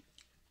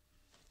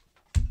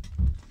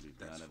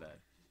 none of that.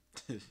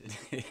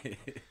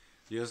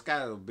 Yo, this guy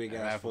has a big I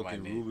ass rap for my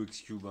fucking name.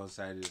 Rubik's Cube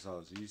outside his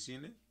house. You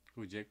seen it?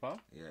 Who, Jake Paul?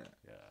 Yeah.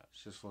 Yeah.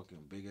 It's just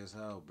fucking big as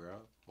hell, bro.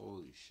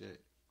 Holy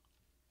shit.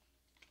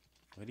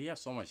 Why do you have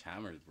so much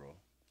hammers, bro?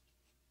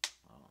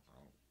 I don't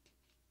know.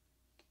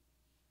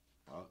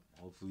 Well,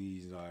 hopefully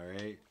he's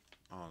alright.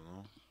 I don't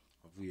know.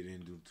 Hopefully he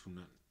didn't do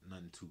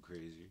nothing too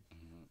crazy.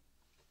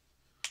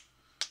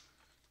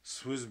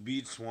 Swiss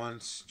Beats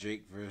wants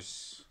Drake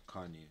versus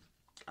Kanye.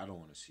 I don't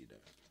want to see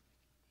that.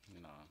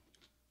 Nah.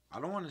 I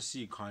don't want to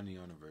see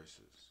Kanye on the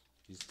verses.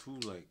 He's too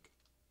like.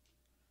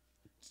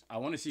 I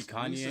want to see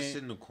He needs to sit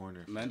Kanye in the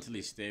corner. for mentally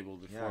a bit. stable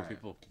before Yeah.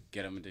 people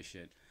get him into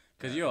shit.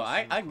 Cause Yeah, yo,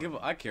 sit in the corner.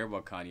 I care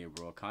about Kanye,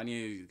 bro.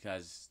 Kanye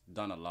has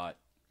done a lot,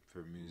 For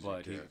music,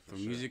 but yeah, for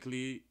sure.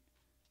 musically,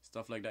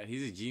 stuff like that.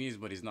 He's a genius,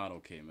 but he's not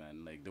okay,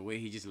 man. Like the way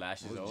he just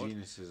lashes Most out.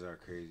 geniuses are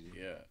crazy.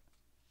 Yeah.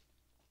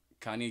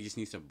 Kanye just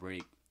needs a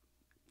break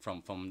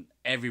from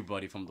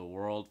everybody, from the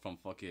world, from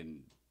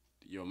fucking.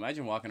 Yo,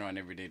 imagine walking around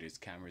every day. There's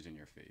cameras in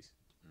your face,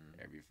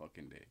 every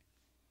fucking day.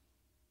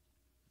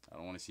 I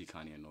don't want to see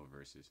Kanye in no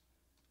verses.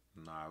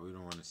 Nah, we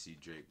don't want to see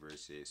Drake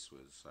versus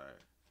Swizz. Sorry.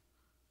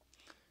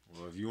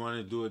 Well, if you want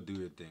to do it, do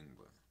your thing,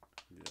 but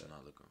I'm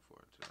not looking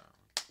forward to that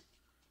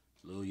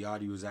one. Lil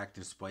Yachty was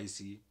acting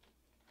spicy.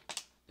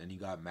 Then he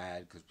got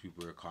mad because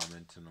people were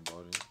commenting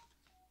about it.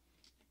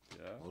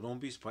 Yeah. Well,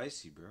 don't be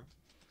spicy, bro.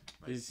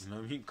 Like, He's- you know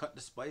what I mean? Cut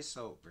the spice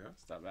out, bro.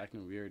 Stop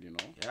acting weird, you know?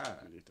 Yeah.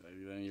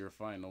 Then you're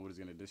fine. Nobody's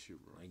gonna diss you,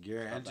 bro. Like,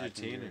 you're an Stop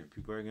acting entertainer. weird.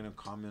 People are going to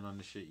comment on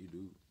the shit you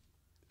do.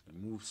 You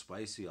move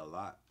spicy a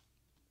lot.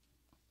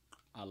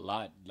 A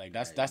lot. Like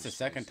that's Yeah, that's the he's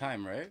second spicy.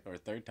 time, right? Or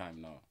third time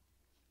now.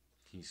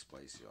 He's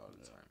spicy all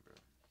the time, bro.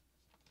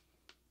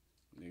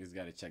 Niggas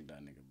gotta check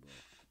that nigga,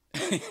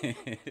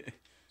 bro.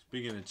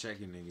 Speaking of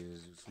checking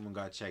niggas, someone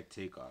got checked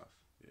takeoff.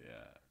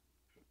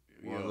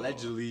 Yeah. Well, Yo.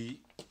 allegedly,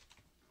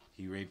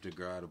 he raped a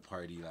girl at a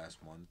party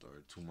last month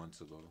or 2 months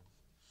ago.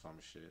 Some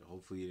shit.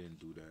 Hopefully he didn't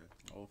do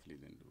that. Hopefully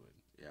he didn't do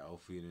it. Yeah,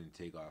 hopefully he didn't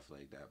take off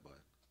like that, but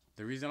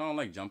The reason I don't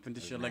like jump into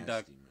That's shit like that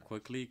nasty, man.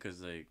 quickly,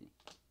 cause like,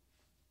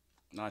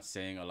 not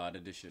saying a lot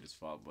of this shit is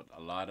fault, but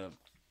a lot of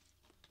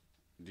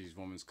these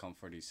women come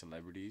for these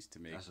celebrities to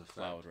make That's a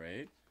clout, fact.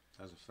 right?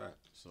 That's a fact.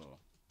 So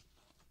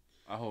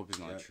I hope it's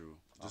not Yeah. true.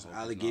 I Just hope it's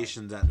not.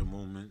 allegations at the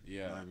moment. You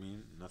Yeah. know what I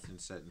mean? Nothing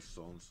set in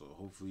stone. So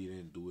hopefully he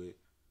didn't do it.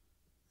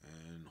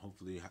 And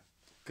hopefully,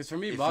 Cause for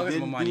me, if he Vargas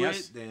didn't do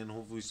Mamanias. it, then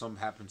hopefully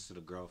something happens to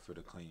the girl for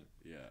the claim.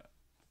 Yeah.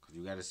 Cause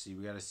we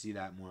gotta see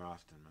that more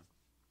often, man.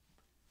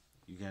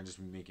 You can't just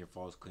be making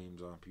false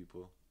claims on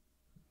people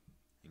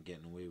and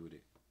getting away with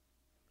it.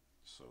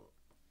 So,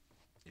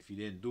 if he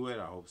didn't do it,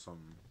 I hope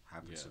something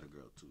happens to the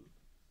girl too.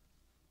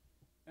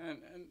 And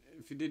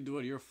if you did do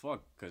it, you're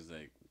fucked. Cause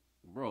like,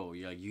 bro,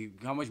 you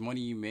how much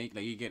money you make,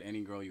 like you get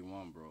any girl you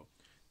want, bro.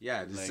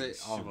 Yeah,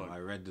 this Like, I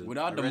read the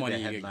without the I read money, the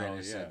you get headline girl,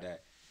 that said yeah.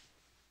 that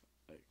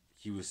Like,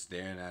 he was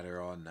staring at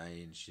her all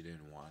night and she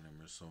didn't want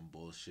him or some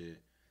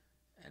bullshit.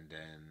 And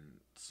then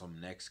some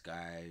next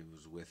guy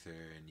was with her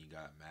and he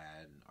got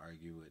mad and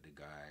argued with the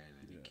guy and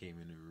then he came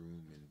in the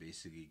room and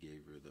basically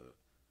gave her the.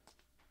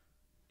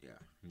 Yeah,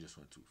 he just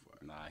went too far.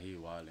 Nah, he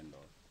wildin'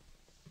 though.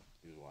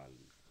 He's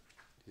wildin'.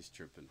 He's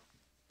tripping.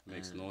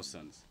 Makes no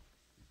sense.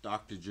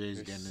 Dr. Dre's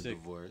You're getting sick. a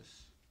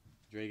divorce.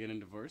 Dre getting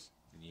divorced?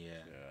 Yeah.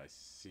 Yeah, I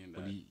seen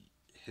that. But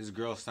his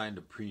girl signed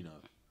a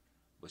prenup,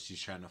 but she's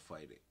trying to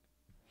fight it.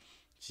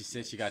 She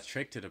said she got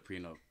tricked to the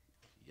prenup.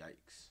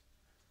 Yikes.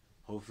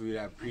 Hopefully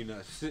that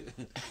prenup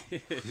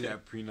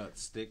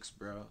sticks,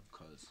 bro.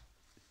 Cause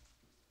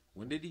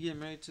when did he get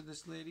married to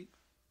this lady?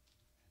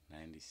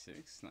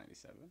 96,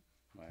 97.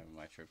 Am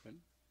I tripping?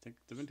 I think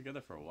they've been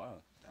together for a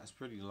while. That's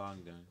pretty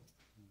long then.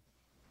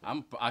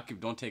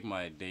 Don't take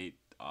my date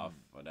off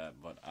of that,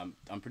 but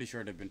I'm pretty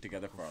sure they've been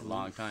together for a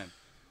long time.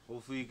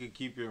 Hopefully you can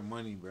keep your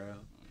money, bro.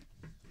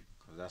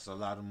 Cause that's a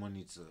lot of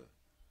money to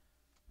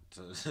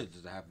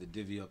have to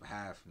divvy up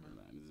half, man.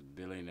 Man, he's a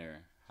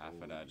billionaire.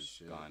 Half of that is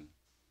shit. gone.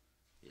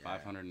 Yeah,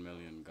 500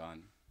 million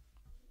gone.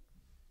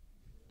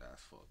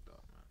 that's fucked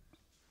up, man.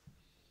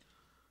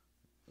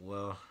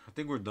 Well, I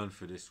think we're done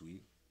for this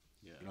week.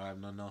 Yeah. You don't have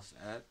nothing else to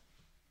add?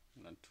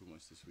 Not too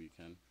much this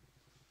weekend.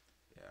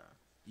 Yeah.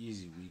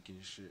 Easy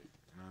weekend shit.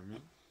 You know what I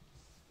mean?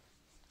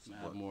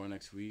 Gonna have more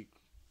next week.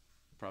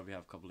 Probably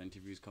have a couple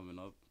interviews coming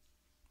up.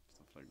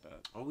 Stuff like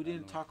that. Oh, we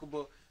didn't talk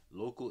about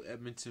local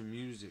Edmonton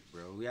music,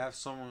 bro. We have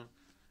someone.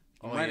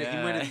 He Oh, might yeah.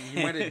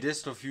 have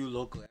dissed a few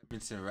local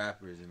Edmonton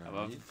rappers, you know I'm what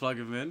I about mean? to plug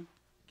him in.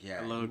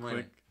 Yeah, a little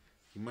quick.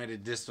 He might have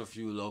dissed a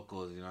few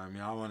locals, you know what I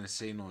mean? I don't want to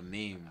say no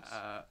names.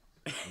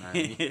 You know what I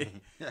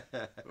mean?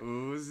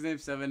 What's his name?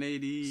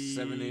 780.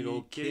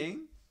 780 King?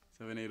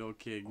 780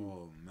 King.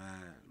 Oh,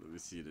 man. Let me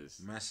see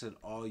this. Man said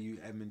all you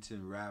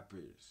Edmonton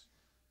rappers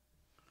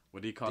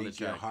What do you call think it?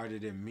 you're harder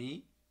than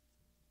me.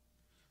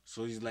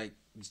 So he's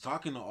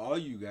talking to all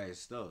you guys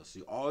still. So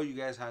all you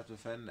guys have to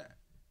defend that.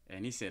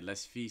 And he said,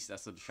 "Let's feast."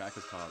 That's what the track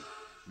is called.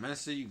 Man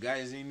said you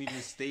guys ain't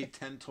even stay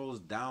 10 toes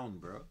down,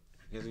 bro.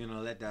 You guys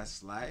gonna let that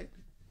slide?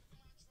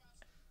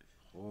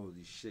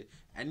 Holy shit.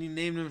 And he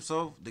named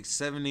himself the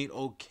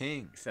 780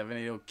 King.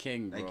 780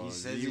 King, bro. Like he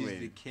says he's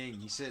the king.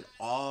 He said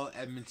all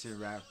Edmonton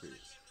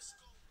rappers.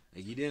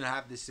 Like he didn't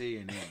have to say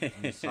your name.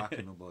 He's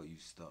talking about you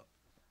stuff.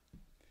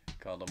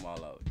 Called them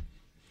all out.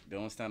 They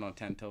don't stand on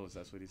 10 toes.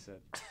 That's what he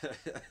said.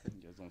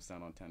 You just don't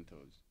stand on 10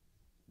 toes.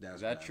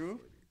 Is that true?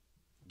 funny.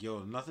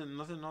 Yo,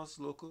 nothing else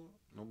local.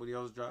 Nobody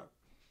else dropped.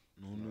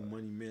 No new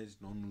Money Mitch.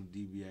 No new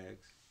DBX.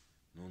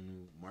 No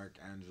new Mark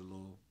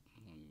Angelo.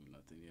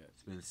 Nothing yet.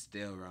 It's been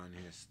stale around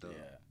here still.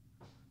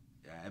 Yeah.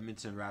 Yeah,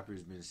 Edmonton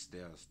rappers been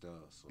stale still.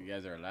 So You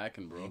guys are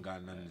lacking, bro. Ain't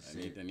got nothing to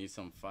say. I need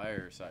some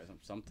fire,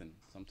 something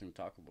to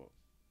talk about.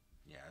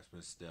 yeah, it's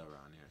been stale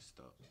around here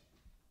still.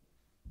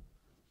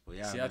 But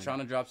yeah, See how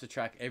Toronto drops a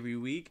track every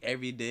week,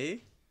 every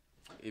day?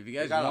 If you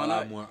guys got a lot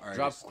want more to artists,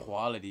 drop though.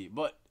 quality.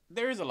 But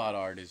there is a lot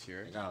of artists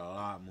here. They got a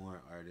lot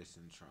more artists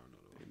in Toronto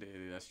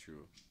though. That's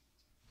true.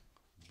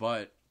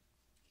 But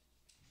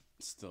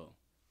still.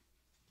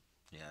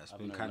 Yeah, it's I've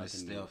been learned kind of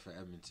nothing stale new. for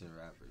Edmonton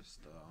rappers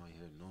still. I don't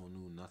hear no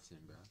new nothing,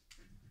 bro.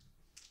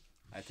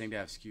 I think they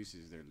have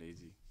excuses. They're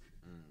lazy.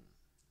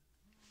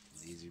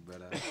 Lazy,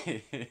 brother.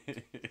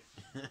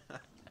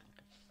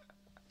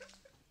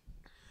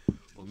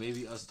 Well,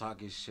 maybe us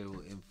talking shit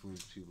will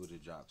influence people to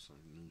drop some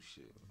new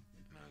shit.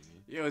 You know what I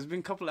mean? Yo, it's been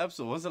a couple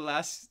episodes. When's the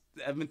last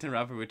Edmonton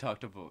rapper we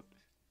talked about?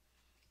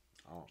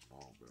 I don't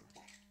know, bro.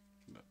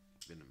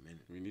 It's been a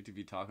minute. We need to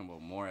be talking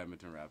about more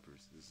Edmonton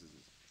rappers. This is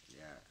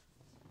Yeah.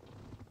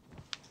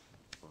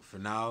 But for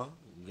now,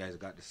 you guys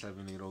got the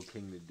 780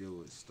 King to deal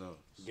with stuff.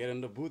 get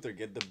in the booth or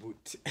get the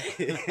boot.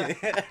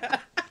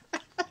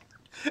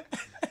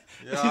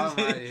 Yeah, I'm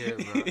out of here,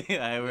 bro.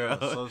 We're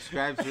out.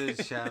 Subscribe to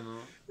this channel.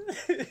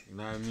 You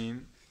know what I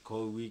mean?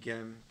 Cold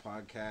Weekend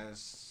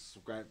podcast.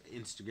 Subscribe to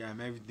Instagram.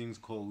 Everything's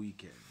Cold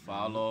Weekend.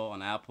 Follow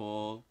on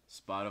Apple,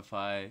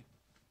 Spotify.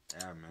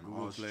 Yeah, man.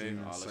 Google All Play,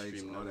 streaming all the sites,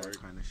 streaming all that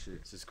network. kind of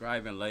shit.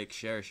 Subscribe and like,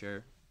 share.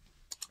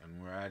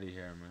 And we're out of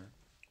here, man.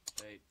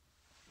 Hey.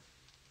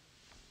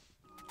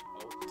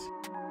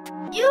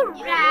 You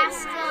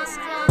rascals.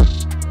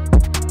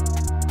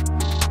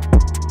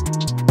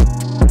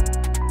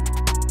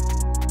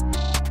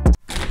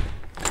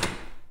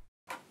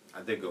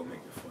 I think it'll make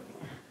it funny.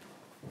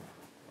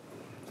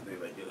 They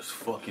like, yo, it's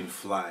fucking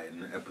fly,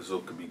 and the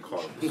episode could be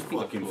called "It's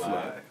Fucking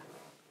Fly."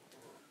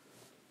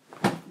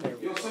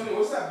 Yo, Sonny,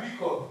 what's that beat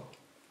called?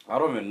 I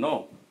don't even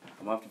know.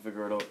 I'm gonna have to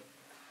figure it out.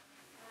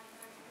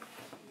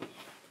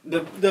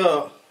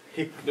 The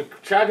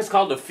track is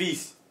called The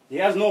Feast. He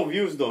has no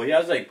views though. He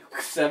has like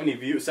 70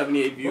 views,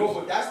 78 views. No,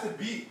 but that's the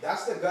beat.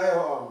 That's the guy.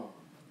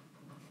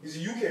 He's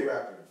a UK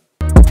rapper.